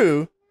go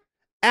through.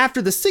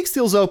 After the sixth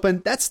seal's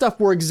open, that stuff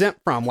we're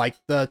exempt from, like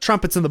the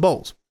trumpets and the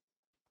bowls.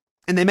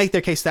 And they make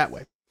their case that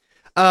way.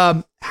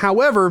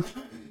 However,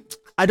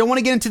 I don't want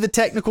to get into the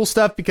technical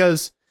stuff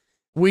because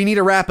we need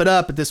to wrap it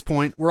up at this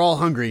point. We're all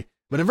hungry.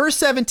 But in verse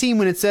 17,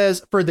 when it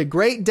says, for the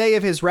great day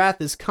of his wrath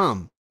is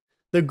come,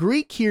 the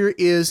Greek here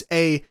is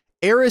a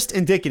aorist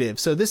indicative.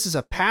 So this is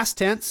a past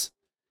tense.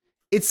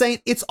 It's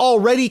saying it's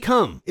already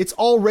come. It's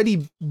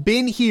already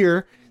been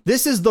here.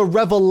 This is the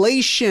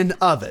revelation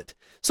of it.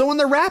 So when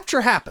the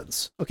rapture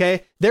happens,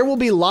 okay, there will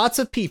be lots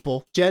of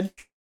people. Jed,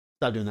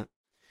 stop doing that.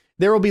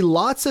 There will be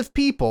lots of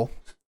people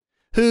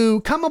who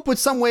come up with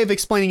some way of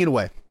explaining it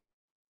away.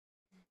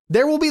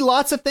 There will be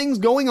lots of things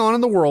going on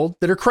in the world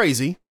that are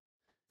crazy,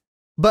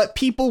 but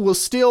people will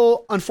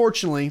still,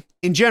 unfortunately,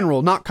 in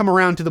general, not come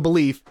around to the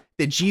belief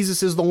that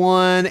Jesus is the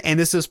one and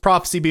this is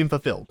prophecy being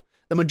fulfilled.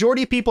 The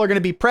majority of people are going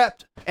to be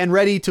prepped and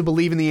ready to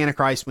believe in the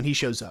Antichrist when he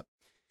shows up.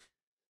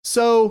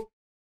 So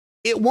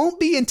it won't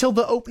be until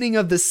the opening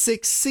of the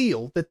sixth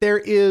seal that there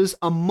is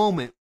a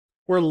moment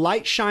where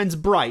light shines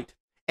bright.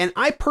 And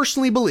I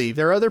personally believe,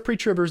 there are other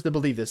pre-tribbers that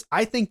believe this,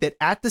 I think that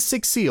at the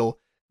sixth seal,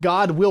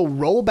 God will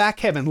roll back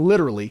heaven,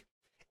 literally,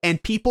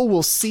 and people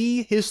will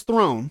see his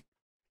throne.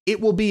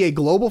 It will be a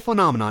global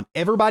phenomenon.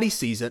 Everybody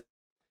sees it.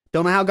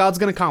 Don't know how God's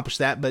going to accomplish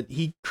that, but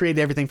he created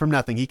everything from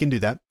nothing. He can do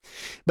that.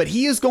 But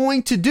he is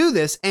going to do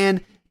this,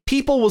 and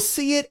people will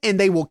see it, and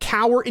they will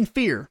cower in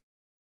fear.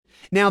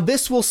 Now,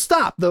 this will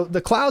stop.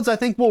 The clouds, I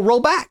think, will roll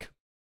back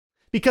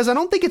because I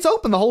don't think it's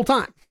open the whole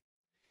time.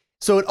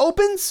 So it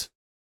opens,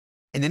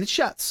 and then it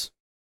shuts.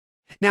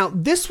 Now,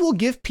 this will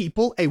give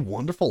people a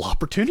wonderful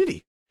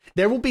opportunity.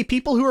 There will be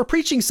people who are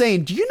preaching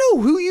saying, do you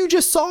know who you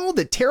just saw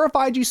that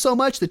terrified you so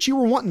much that you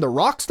were wanting the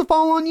rocks to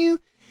fall on you?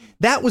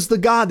 That was the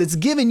God that's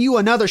giving you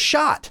another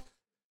shot.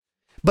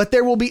 But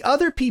there will be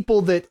other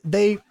people that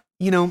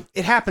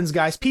it happens,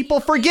 guys. People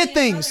forget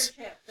things.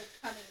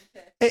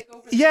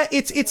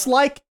 It's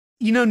like,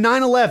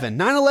 9/11.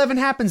 9/11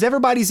 happens.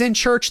 Everybody's in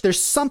church. There's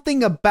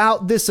something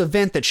about this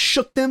event that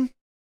shook them,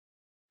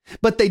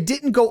 but they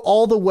didn't go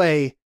all the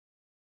way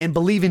and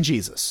believe in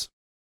Jesus.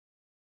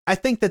 I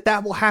think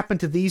that will happen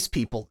to these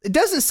people. It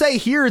doesn't say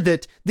here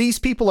that these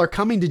people are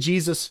coming to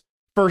Jesus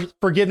for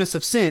forgiveness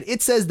of sin.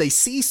 It says they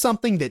see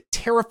something that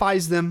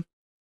terrifies them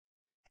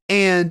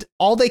and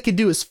all they can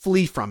do is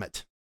flee from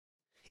it.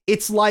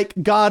 It's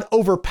like God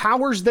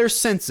overpowers their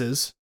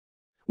senses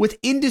with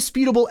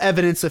indisputable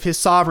evidence of his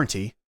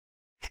sovereignty,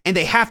 and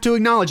they have to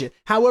acknowledge it.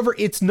 However,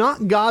 it's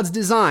not God's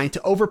design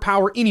to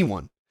overpower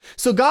anyone.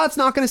 So God's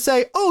not going to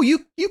say, oh,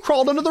 you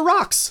crawled under the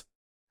rocks.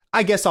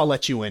 I guess I'll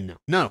let you in now.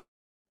 No.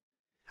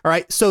 All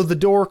right. So the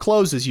door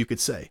closes, you could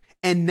say.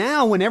 And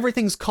now when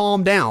everything's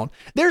calmed down,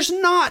 there's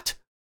not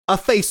a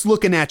face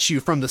looking at you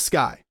from the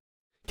sky.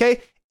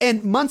 Okay.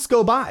 And months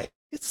go by.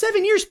 It's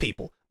 7 years,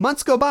 people.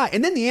 Months go by.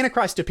 And then the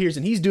Antichrist appears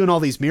and he's doing all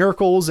these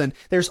miracles and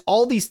there's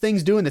all these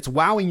things doing that's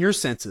wowing your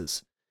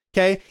senses.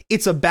 Okay.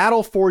 It's a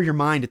battle for your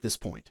mind at this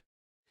point.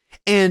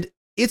 And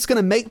it's going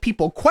to make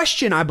people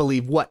question, I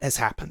believe, what has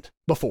happened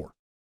before.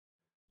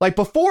 Like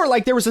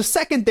there was a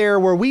second there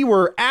where we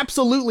were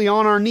absolutely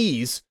on our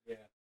knees.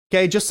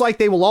 Okay. Just like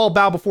they will all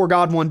bow before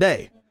God one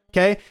day.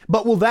 Okay.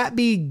 But will that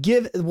be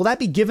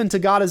given to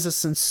God as a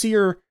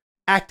sincere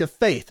act of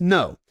faith?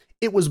 No,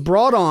 it was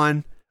brought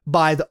on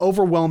by the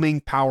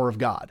overwhelming power of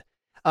God.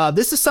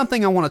 This is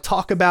something I want to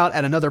talk about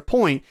at another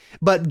point,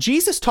 but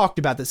Jesus talked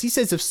about this. He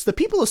says, if the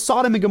people of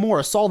Sodom and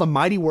Gomorrah saw the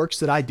mighty works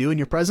that I do in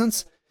your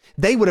presence,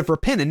 they would have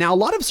repented. Now, a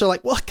lot of us are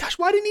like, well, gosh,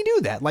 why didn't he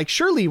do that? Like,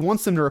 surely he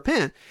wants them to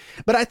repent.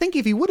 But I think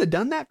if he would have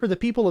done that for the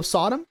people of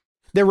Sodom,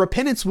 their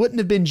repentance wouldn't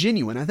have been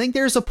genuine. I think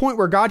there's a point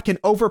where God can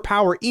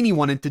overpower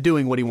anyone into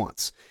doing what he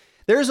wants.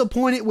 There's a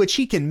point at which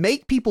he can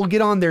make people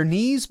get on their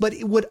knees, but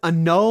it would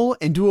annul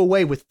and do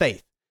away with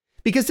faith.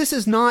 Because this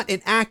is not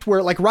an act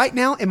where, like right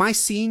now, am I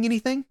seeing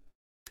anything?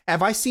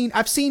 I've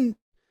seen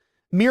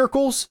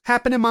miracles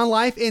happen in my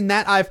life in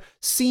that I've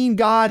seen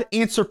God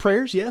answer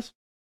prayers. Yes.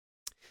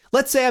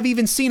 Let's say I've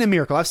even seen a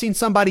miracle. I've seen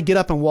somebody get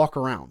up and walk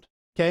around.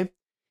 Okay.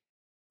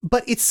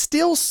 But it's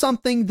still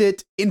something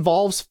that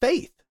involves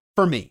faith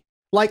for me.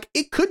 Like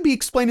it could be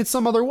explained in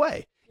some other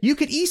way. You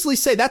could easily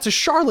say that's a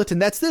charlatan.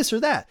 That's this or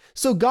that.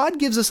 So God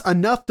gives us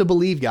enough to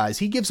believe, guys.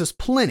 He gives us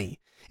plenty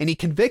and he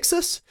convicts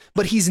us,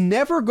 but he's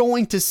never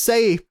going to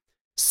say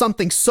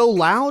something so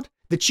loud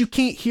that you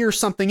can't hear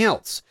something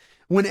else.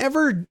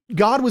 Whenever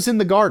God was in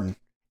the garden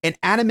and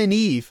Adam and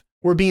Eve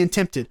were being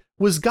tempted,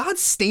 was God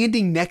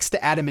standing next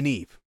to Adam and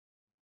Eve?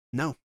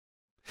 No.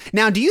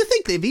 Now, do you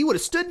think that if he would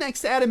have stood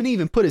next to Adam and Eve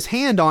and put his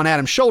hand on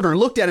Adam's shoulder and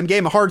looked at him, gave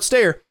him a hard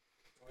stare,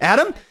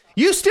 Adam,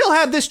 you still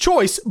have this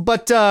choice,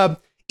 but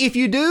if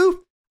you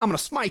do, I'm going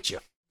to smite you.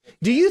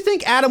 Do you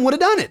think Adam would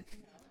have done it?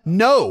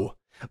 No.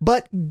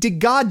 But did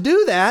God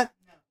do that?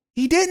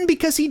 He didn't,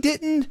 because he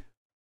didn't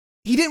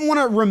want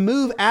to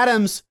remove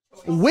Adam's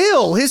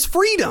will, his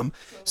freedom.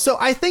 So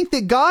I think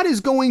that God is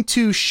going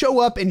to show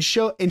up and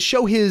show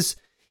his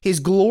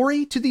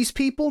glory to these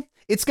people.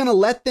 It's going to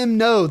let them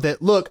know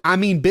that, look, I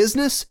mean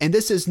business, and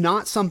this is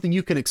not something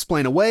you can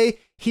explain away.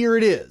 Here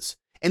it is.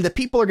 And the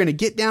people are going to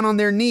get down on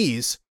their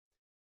knees.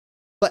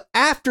 But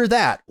after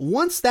that,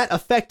 once that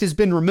effect has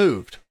been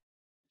removed,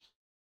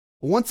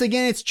 once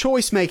again, it's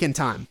choice making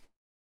time.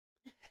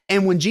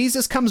 And when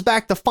Jesus comes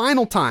back the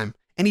final time,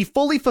 and he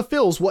fully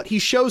fulfills what he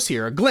shows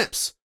here, a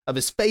glimpse of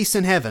his face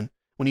in heaven,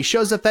 when he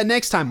shows up that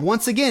next time,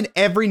 once again,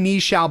 every knee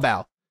shall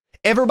bow.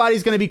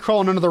 Everybody's going to be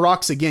crawling under the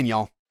rocks again,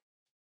 y'all.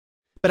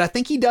 But I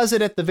think he does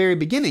it at the very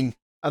beginning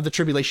of the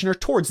tribulation, or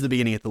towards the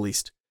beginning at the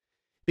least,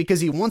 because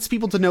he wants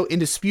people to know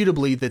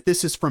indisputably that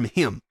this is from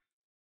him,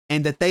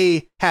 and that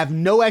they have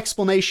no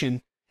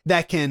explanation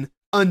that can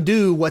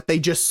undo what they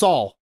just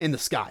saw in the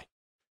sky.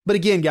 But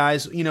again,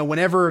 guys,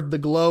 whenever the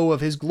glow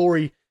of his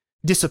glory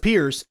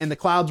disappears and the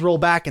clouds roll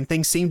back and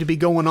things seem to be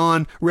going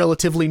on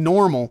relatively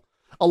normal,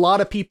 a lot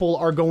of people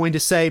are going to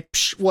say,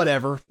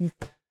 whatever.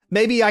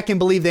 Maybe I can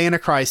believe the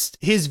Antichrist,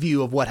 his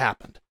view of what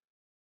happened.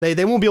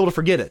 They won't be able to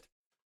forget it,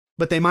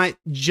 but they might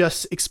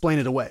just explain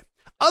it away.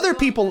 Other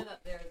people... that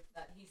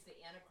he's the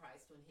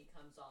Antichrist when he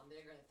comes on.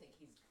 They're going to think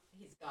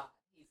he's God.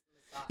 He's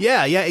the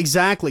Yeah, Messiah.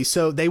 exactly.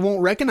 So they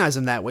won't recognize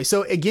him that way.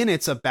 So again,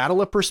 it's a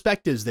battle of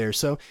perspectives there.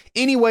 So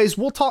anyways,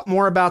 we'll talk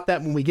more about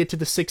that when we get to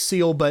the sixth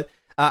seal, but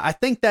I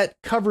think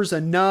that covers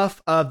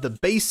enough of the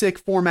basic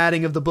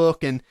formatting of the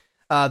book, and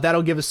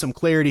that'll give us some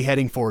clarity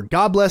heading forward.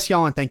 God bless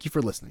y'all, and thank you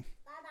for listening.